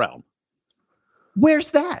 own realm.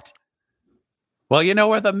 Where's that? Well, you know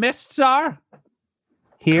where the mists are?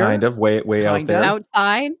 Here? Kind of way out Kind there of.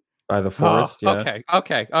 Outside? by the forest. Oh, Yeah.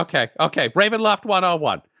 Okay. Ravenloft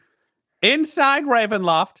 101. Inside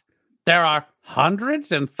Ravenloft, there are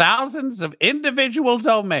hundreds and thousands of individual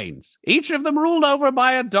domains, each of them ruled over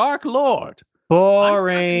by a dark lord.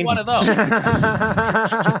 Boring. One of those.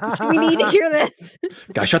 We need to hear this.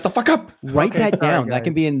 Guys, shut the fuck up. Write Okay, that sorry, down. That guys.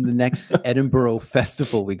 can be in the next Edinburgh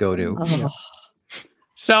festival we go to. Oh.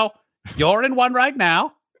 So you're in one right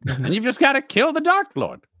now, and you've just got to kill the Dark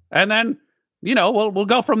Lord, and then we'll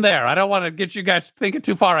go from there. I don't want to get you guys thinking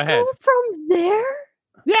too far ahead. Go from there?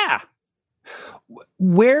 Yeah,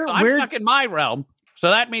 Where? so I'm stuck in my realm, so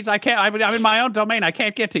that means I can't. I'm in my own domain. I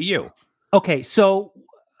can't get to you. Okay, so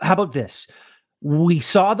how about this? We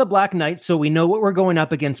saw the Black Knight, so we know what we're going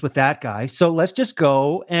up against with that guy. So let's just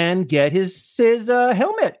go and get his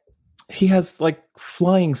helmet. He has like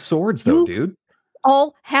flying swords, though, You- dude.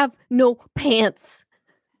 All have no pants.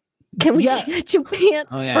 Can we Yeah. get you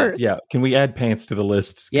pants Oh, yeah. first? Yeah. Can we add pants to the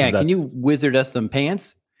list? 'Cause Yeah, can you that's- wizard us some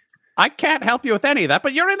pants? I can't help you with any of that,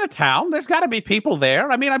 but you're in a town. There's got to be people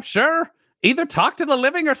there. I mean, I'm sure either talk to the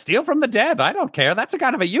living or steal from the dead. I don't care. That's a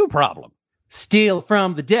kind of a you problem. Steal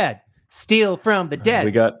from the dead. Steal from the dead.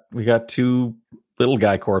 We got two little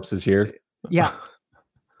guy corpses here. Yeah.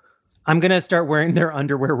 I'm going to start wearing their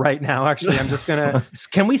underwear right now. Actually, I'm just going to.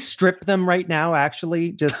 Can we strip them right now?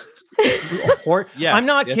 Actually, just. Yeah. I'm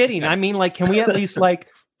not Yes, kidding. you can. I mean, like, can we at least like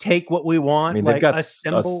take what we want? I mean, like, they've got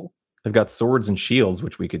assemble. they've got swords and shields,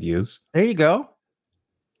 which we could use. There you go.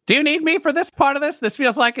 Do you need me for this part of this? This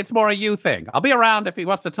feels like it's more a you thing. I'll be around if he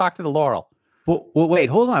wants to talk to the Laurel. Well, wait,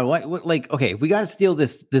 hold on. What like, okay, we got to steal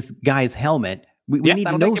this guy's helmet. We Yeah, need to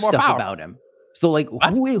that'll know make you more stuff powerful. about him. So, like,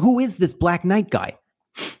 What? who is this Black Knight guy?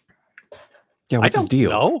 Yeah, what's his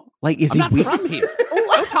deal? No, Like, is I'm he not weak? from here.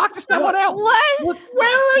 Go talk to someone else. Where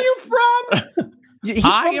are you from? He's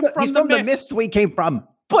I from am the, from he's the from the Mist. Mist we came from.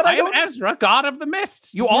 But I am Ezra, god of the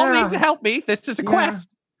mists. You all Yeah. need to help me. This is a Yeah. quest.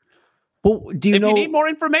 Well, do you If know? you need more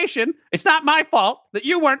information, it's not my fault that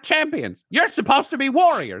you weren't champions. You're supposed to be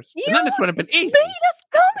warriors. And then this would have been easy. Made us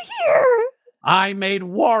come here. I made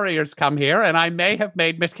warriors come here, and I may have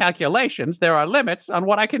made miscalculations. There are limits on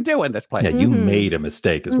what I can do in this place. Yeah, you Mhm. made a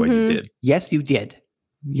mistake, is what you Mhm. did. Yes, you did.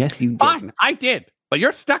 Yes, you did. Fine, I did. But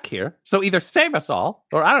you're stuck here. So either save us all,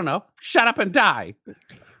 or I don't know, shut up and die.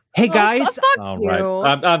 Hey Oh, guys, fuck All you.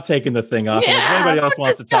 right, I'm taking the thing off. And if Yeah, anybody else fuck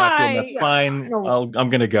wants to this talk to him, guy. that's fine. No.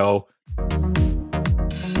 I'm gonna go.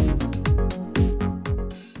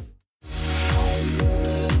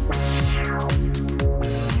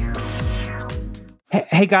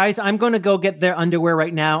 hey guys, I'm going to go get their underwear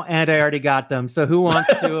right now, and I already got them. So who wants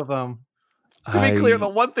two of them? To be clear, the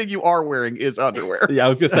one thing you are wearing is underwear. Yeah, I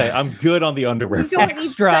was gonna say I'm good on the underwear. You don't need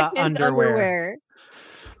Extra second underwear.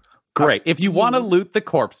 Great. If you want to Please. loot the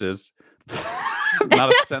corpses,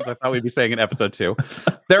 not a sense I thought we'd be saying in episode 2.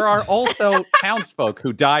 There are also townsfolk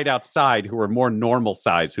who died outside who are more normal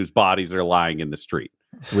size, whose bodies are lying in the street.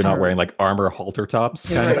 So we're not wearing like armor halter tops.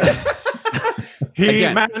 Kind of.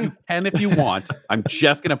 Again, you can if you want. I'm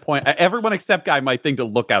just going to point. Everyone except Guy might think to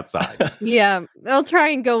look outside. Yeah, I'll try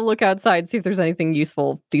and go look outside, see if there's anything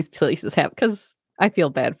useful these places have, because I feel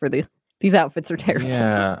bad for these outfits are terrible.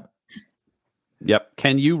 Yeah, Yep.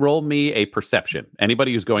 Can you roll me a perception?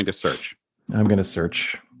 Anybody who's going to search. I'm gonna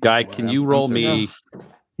search. Guy, can you roll me?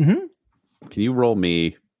 Mhm. Can you roll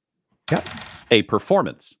me? Yep. A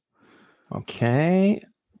performance. Okay.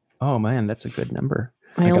 Oh man, that's a good number.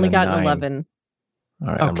 I got only a got an 9. 11. All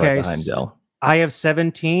right, I'm Okay, right behind Dell. I have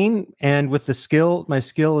 17, and with the skill, my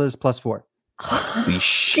skill is +4. Holy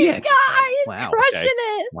shit. Guys, Wow. crushing okay.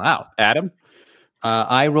 it. Wow. Adam?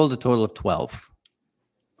 I rolled a total of 12.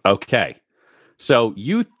 Okay. So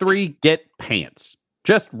you 3 get pants.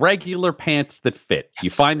 Just regular pants that fit. You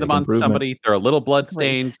find them Big on improvement. somebody. They're a little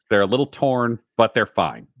bloodstained. They're a little torn, but they're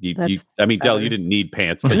fine. That's I mean, Del, better. you didn't need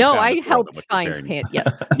pants. 'cause you No, found I the 4 of them, helped which is very find neat. pants.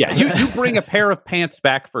 Yes. Yeah, you bring a pair of pants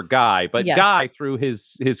back for Guy, but Yeah. Guy, through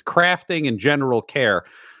his crafting and general care,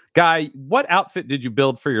 Guy, what outfit did you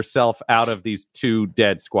build for yourself out of these 2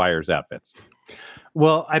 dead squires' outfits?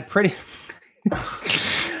 Well, I pretty.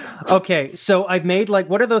 Okay, so I've made like,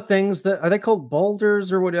 what are the things that are they called,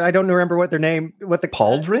 boulders or what? I don't remember what their name. What the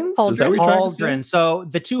Pauldrons? Is that what you're trying to say? pauldrons. So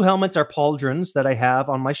the 2 helmets are pauldrons that I have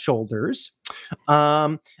on my shoulders.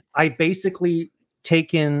 I've basically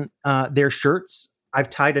taken their shirts. I've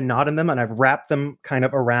tied a knot in them and I've wrapped them kind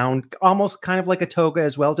of around, almost kind of like a toga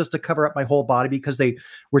as well, just to cover up my whole body because they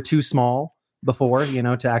were too small before,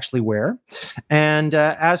 to actually wear. And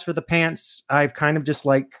as for the pants, I've kind of just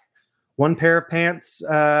like one pair of pants.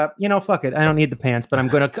 Fuck it, I don't need the pants, but I'm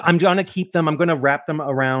gonna keep them. I'm gonna wrap them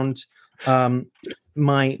around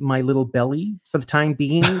my little belly for the time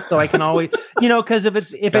being, so I can always, because if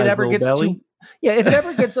it ever gets if it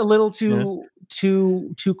ever gets a little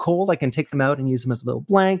too cold, I can take them out and use them as a little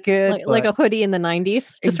blanket, like a hoodie in the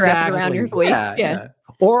 90s, just wrap it around your waist. Yeah.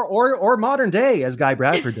 Or modern day, as Guy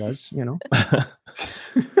Bradford does.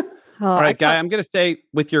 All right, Guy, I'm going to say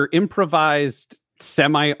with your improvised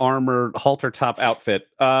semi-armor halter top outfit,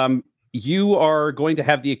 you are going to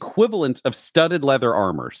have the equivalent of studded leather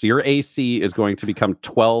armor. So your AC is going to become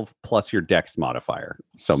 12 plus your dex modifier.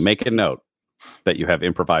 So make a note that you have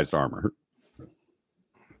improvised armor.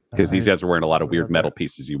 Because these guys are wearing a lot of weird metal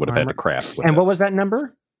pieces you would have had to craft. And what was that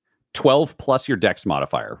number? 12 plus your dex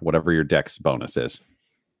modifier, whatever your dex bonus is.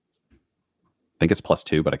 I think it's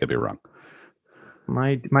 +2, but I could be wrong.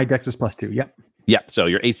 My dex is +2. Yep. Yep. So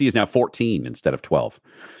your AC is now 14 instead of 12.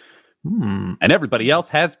 And everybody else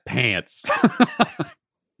has pants.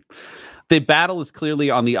 The battle is clearly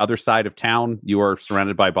on the other side of town. You are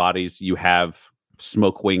surrounded by bodies. You have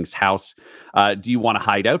Smokewing's house. Do you want to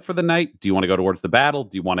hide out for the night? Do you want to go towards the battle?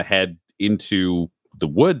 Do you want to head into the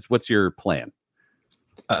woods? What's your plan?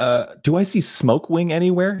 Do I see Smokewing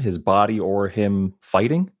anywhere? His body or him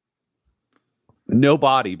fighting? No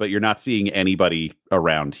body, but you're not seeing anybody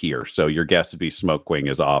around here. So your guess would be Smokewing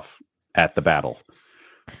is off at the battle.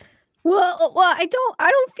 Well, I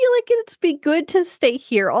don't feel like it'd be good to stay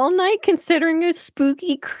here all night, considering a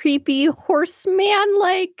spooky, creepy horseman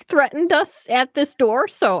threatened us at this door.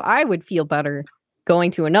 So I would feel better going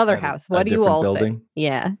to another house. What do you all say?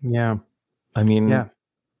 Yeah. I mean,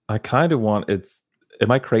 I kind of want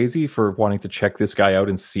am I crazy for wanting to check this guy out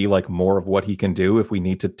and see more of what he can do if we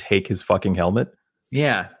need to take his fucking helmet?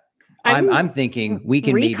 Yeah. I'm thinking we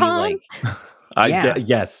can recon? maybe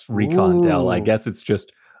yes, recon, Del. I guess it's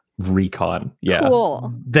just recon. Yeah.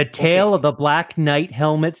 Cool. The tail of the Black Knight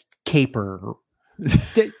helmet's caper.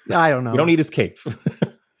 I don't know. We don't need his cape.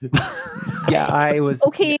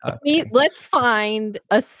 Okay, let's find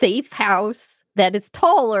a safe house that is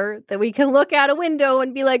taller that we can look out a window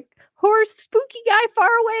and be like, horse, spooky guy far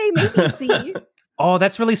away, maybe see. Oh,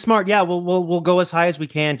 that's really smart. Yeah, we'll go as high as we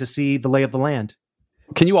can to see the lay of the land.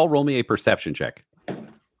 Can you all roll me a perception check?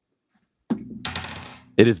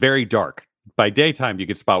 It is very dark. By daytime, you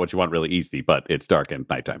can spot what you want really easy, but it's dark at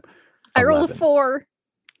nighttime. I rolled a 4.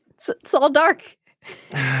 It's all dark.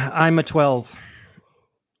 I'm a 12.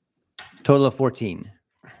 Total of 14.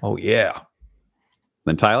 Oh, yeah.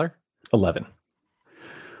 Then Tyler? 11.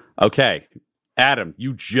 Okay. Adam,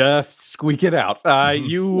 you just squeak it out.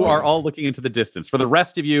 You are all looking into the distance. For the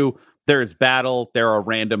rest of you, there is battle. There are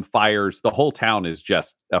random fires. The whole town is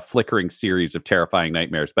just a flickering series of terrifying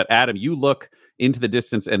nightmares. But Adam, you look into the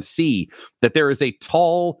distance and see that there is a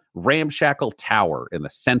tall, ramshackle tower in the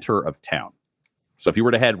center of town. So if you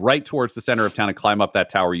were to head right towards the center of town and climb up that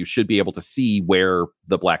tower, you should be able to see where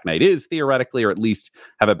the Black Knight is, theoretically, or at least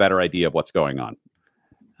have a better idea of what's going on.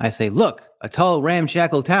 I say, look, a tall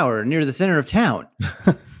ramshackle tower near the center of town.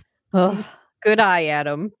 Oh, good eye,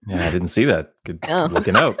 Adam. Yeah, I didn't see that. Good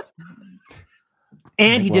looking out.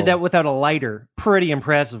 And he did that without a lighter. Pretty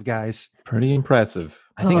impressive, guys. Pretty impressive.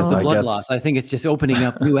 I think it's the blood loss. I think it's just opening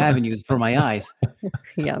up new avenues for my eyes.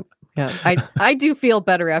 Yeah. I do feel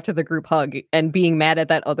better after the group hug and being mad at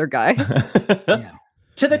that other guy.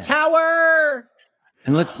 To the tower!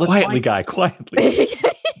 And let's quietly, Guy, quietly. To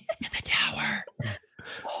the tower.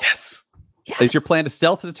 Yes. Is your plan to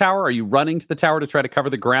stealth to the tower? Are you running to the tower to try to cover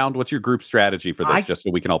the ground? What's your group strategy for this, just so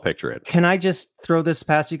we can all picture it? Can I just throw this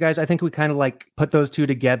past you guys? I think we kind of put those two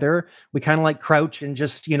together. We kind of crouch and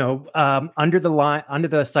just, under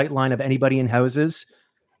the sight line of anybody in houses.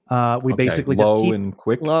 We basically low just keep and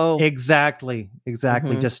quick. Low. Exactly.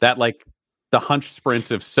 Mm-hmm. Just that the hunch sprint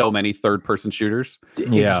of so many third-person shooters.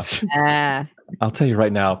 Yeah. I'll tell you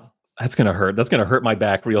right now, that's gonna hurt. That's gonna hurt my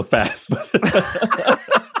back real fast.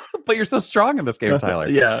 But you're so strong in this game, Tyler.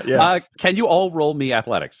 Yeah. Can you all roll me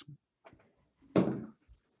athletics?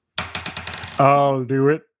 I'll do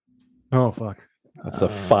it. Oh, fuck. That's a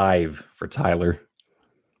 5 for Tyler.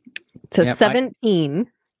 It's a 17.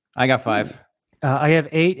 I got 5. I have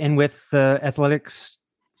 8, and with athletics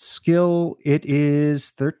skill, it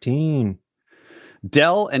is 13.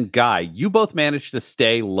 Del and Guy, you both managed to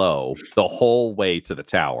stay low the whole way to the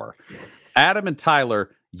tower. Adam and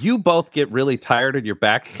Tyler, you both get really tired and your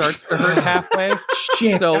back starts to hurt halfway.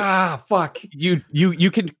 Shit. So fuck.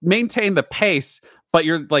 You can maintain the pace, but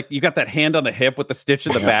you're you got that hand on the hip with the stitch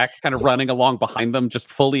in the back, kind of running along behind them, just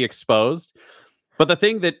fully exposed. But the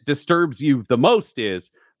thing that disturbs you the most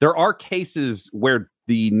is there are cases where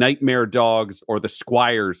the nightmare dogs or the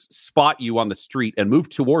squires spot you on the street and move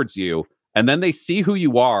towards you, and then they see who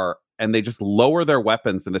you are, and they just lower their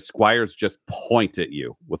weapons, and the squires just point at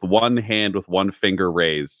you with one hand, with one finger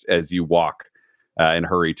raised as you walk and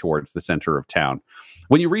hurry towards the center of town.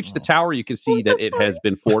 When you reach the tower, you can see that it has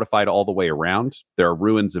been fortified all the way around. There are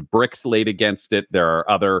ruins of bricks laid against it. There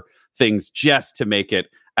are other things just to make it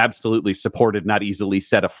absolutely supported, not easily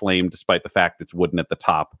set aflame, despite the fact it's wooden at the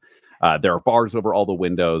top. There are bars over all the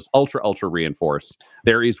windows, ultra reinforced.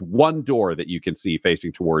 There is one door that you can see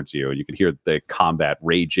facing towards you, and you can hear the combat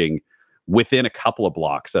raging within a couple of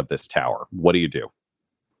blocks of this tower. What do you do?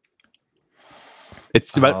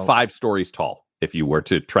 It's about 5 stories tall, if you were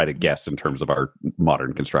to try to guess in terms of our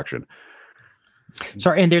modern construction.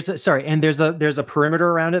 And there's a perimeter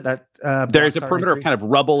around it that there's a perimeter of kind of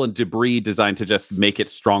rubble and debris designed to just make it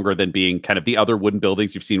stronger than being kind of the other wooden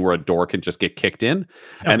buildings you've seen where a door can just get kicked in.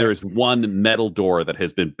 Okay. And there is one metal door that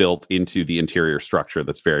has been built into the interior structure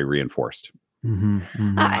that's very reinforced.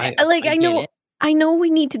 I know we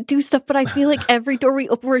need to do stuff, but I feel like every door we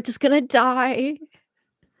open, we're just gonna die.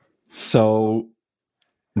 So,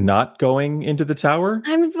 not going into the tower?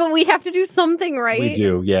 But we have to do something, right? We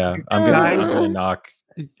do, yeah. I'm gonna knock.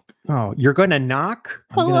 Oh, you're gonna knock?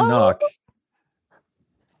 I'm gonna knock.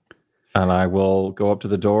 And I will go up to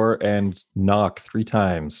the door and knock 3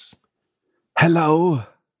 times. Hello.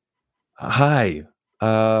 Hi.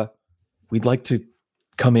 We'd like to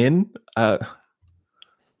come in.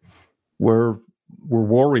 We're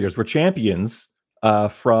warriors. We're champions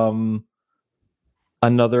from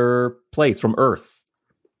another place, from Earth.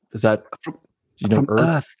 Is that from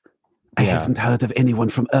Earth? I haven't heard of anyone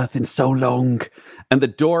from Earth in so long. And the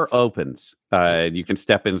door opens, and you can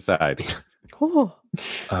step inside. Cool.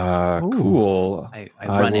 Cool. I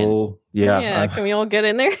run in. Yeah. Can we all get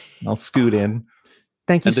in there? I'll scoot in.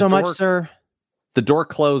 Thank you so much, sir. The door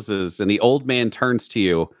closes, and the old man turns to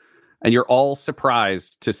you, and you're all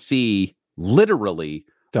surprised to see literally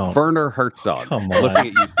Werner Herzog looking at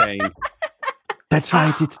you saying, "That's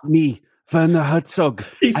right, it's me. Werner Herzog.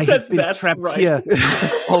 I have been trapped here for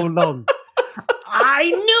so long. I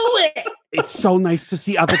knew it! It's so nice to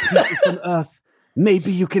see other people from Earth.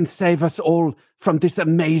 Maybe you can save us all from this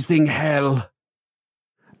amazing hell."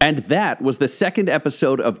 And that was the second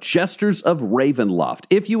episode of Jesters of Ravenloft.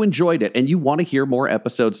 If you enjoyed it and you want to hear more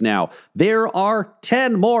episodes now, there are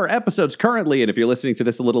 10 more episodes currently, and if you're listening to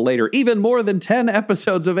this a little later, even more than 10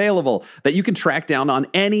 episodes available that you can track down on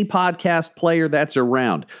any podcast player that's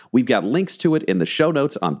around. We've got links to it in the show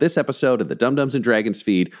notes on this episode of the Dum-Dums and Dragons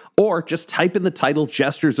feed, or just type in the title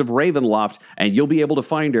Jesters of Ravenloft, and you'll be able to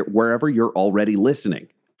find it wherever you're already listening.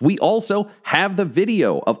 We also have the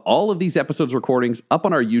video of all of these episodes recordings up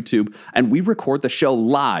on our YouTube, and we record the show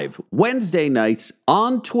live Wednesday nights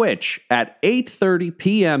on Twitch at 8:30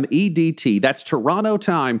 p.m. EDT. That's Toronto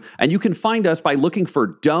time, and you can find us by looking for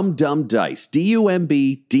Dum Dum Dice,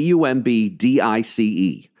 DUMBDICE.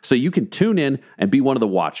 So you can tune in and be one of the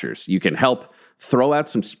watchers. You can help throw out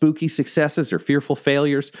some spooky successes or fearful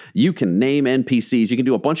failures. You can name NPCs. You can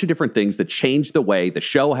do a bunch of different things that change the way the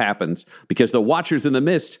show happens, because the Watchers in the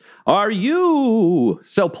Mist are you.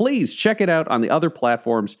 So please check it out on the other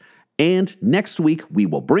platforms. And next week, we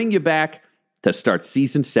will bring you back to start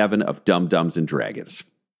Season 7 of Dum-Dums and Dragons.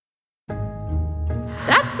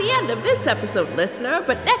 That's the end of this episode, listener,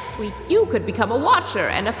 but next week you could become a watcher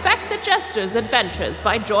and affect the Jesters' adventures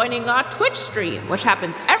by joining our Twitch stream, which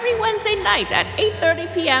happens every Wednesday night at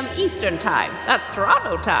 8:30 p.m. Eastern Time. That's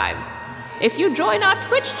Toronto time. If you join our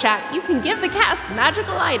Twitch chat, you can give the cast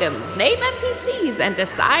magical items, name NPCs, and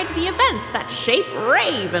decide the events that shape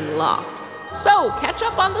Ravenloft. So catch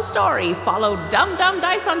up on the story, follow Dum Dum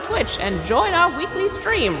Dice on Twitch, and join our weekly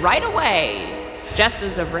stream right away.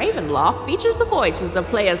 Jesters of Ravenloft features the voices of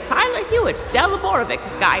players Tyler Hewitt, Del Borovic,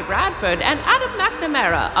 Guy Bradford, and Adam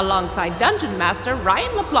McNamara, alongside Dungeon Master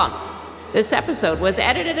Ryan LaPlante. This episode was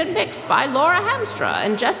edited and mixed by Laura Hamstra,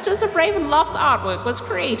 and Jesters of Ravenloft's artwork was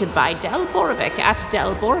created by Del Borovic at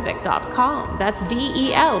delborovic.com. That's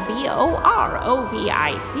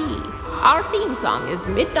DELBOROVIC. Our theme song is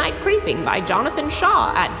Midnight Creeping by Jonathan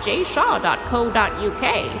Shaw at jshaw.co.uk,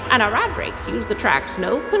 and our ad breaks use the tracks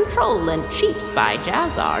No Control and Chiefs by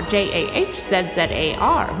Jazzar,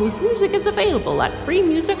 JAHZZAR, whose music is available at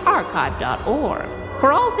freemusicarchive.org.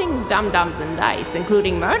 For all things Dum-Dums and Dice,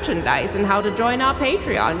 including merchandise and how to join our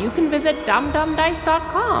Patreon, you can visit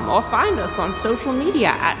dumdumdice.com or find us on social media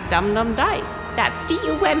at dumdumdice. That's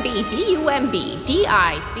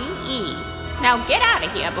DUMBDUMBDICE. Now get out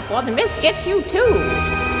of here before the mist gets you too.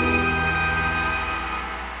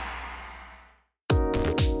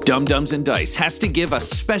 Dum-Dums and Dice has to give a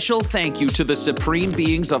special thank you to the supreme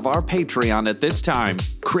beings of our Patreon at this time.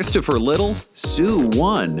 Christopher Little, Sue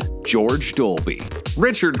One, George Dolby,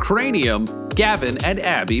 Richard Cranium, Gavin and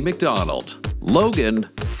Abby McDonald, Logan,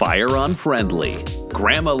 Fire Unfriendly,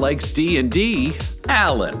 Grandma Likes D&D,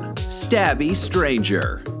 Alan, Stabby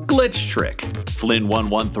Stranger, Glitch Trick,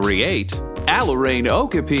 Flynn1138, Alarain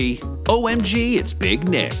Okapi, OMG It's Big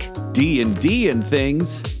Nick, D&D and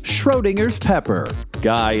Things, Schrodinger's Pepper,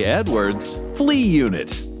 Guy Edwards, Flea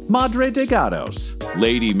Unit, Madre de Gatos,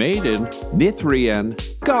 Lady Maiden, Nithrian,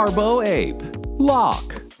 Garbo Ape,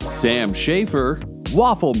 Locke, Sam Schaefer,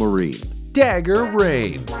 Waffle Marine, Dagger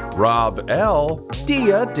Rain, Rob L,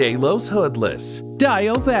 Dia de los Hoodless,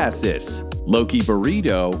 Dio Vassis, Loki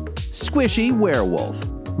Burrito, Squishy Werewolf,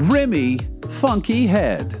 Remy, Funky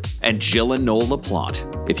Head, and Jill and Noel LaPlante.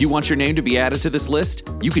 If you want your name to be added to this list,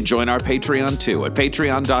 you can join our Patreon too at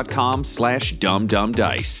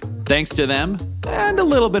patreon.com/dumdumdice. Thanks to them, and a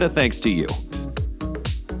little bit of thanks to you.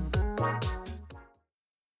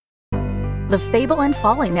 The Fable and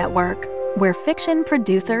Folly Network, where fiction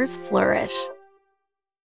producers flourish.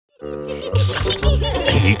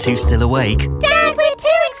 Are you two still awake? Dad, we're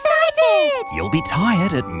too excited! You'll be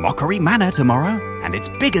tired at Mockery Manor tomorrow, and it's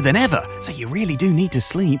bigger than ever, so you really do need to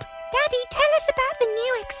sleep. Daddy, tell us about the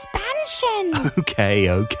new expansion! Okay.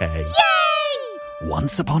 Yay!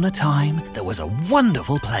 Once upon a time, there was a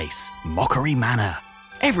wonderful place, Mockery Manor.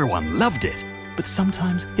 Everyone loved it, but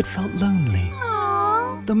sometimes it felt lonely.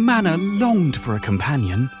 Aww. The manor longed for a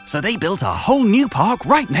companion, so they built a whole new park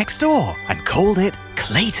right next door and called it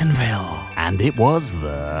Claytonville. And it was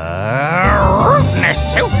the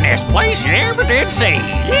rootinest, tootinest place you ever did see.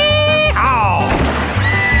 Yee-haw!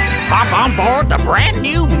 Hop on board the brand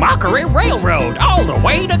new Mockery Railroad all the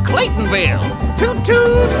way to Claytonville. Toot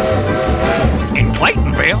toot! In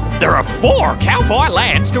Claytonville, there are 4 cowboy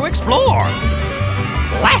lands to explore.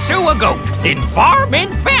 Lasso a goat in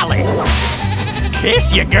Farmin Valley.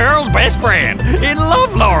 Kiss your girl's best friend in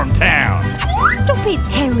Lovelorn Town. Stop it,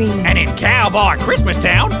 Terry. And in Cowboy Christmas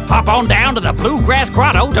Town, hop on down to the Bluegrass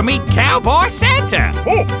Grotto to meet Cowboy Santa.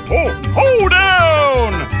 Ho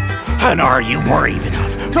down! And are you brave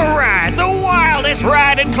enough to ride the wildest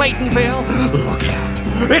ride in Claytonville? Look out,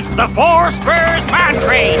 it's the 4 Spurs Mine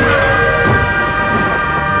Train.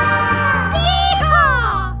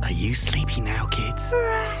 Yeehaw! Are you sleepy now, kids?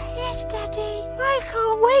 Yes, Daddy. I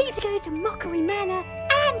can't wait to go to Mockery Manor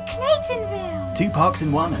and Claytonville. 2 parks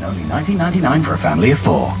in one and only $19.99 for a family of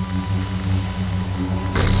 4.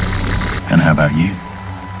 And how about you?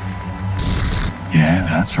 Yeah,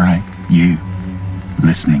 that's right. You,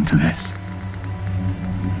 listening to this.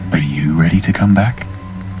 Are you ready to come back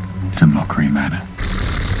to Mockery Manor?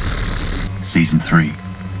 Season 3,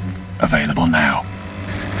 available now.